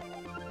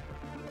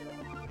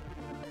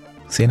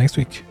 See you next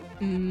week.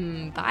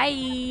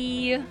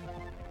 Bye.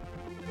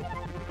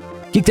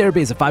 Geek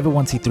Therapy is a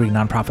 501c3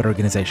 nonprofit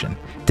organization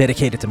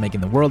dedicated to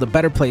making the world a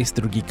better place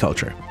through geek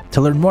culture.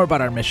 To learn more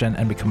about our mission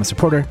and become a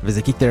supporter,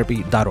 visit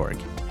geektherapy.org.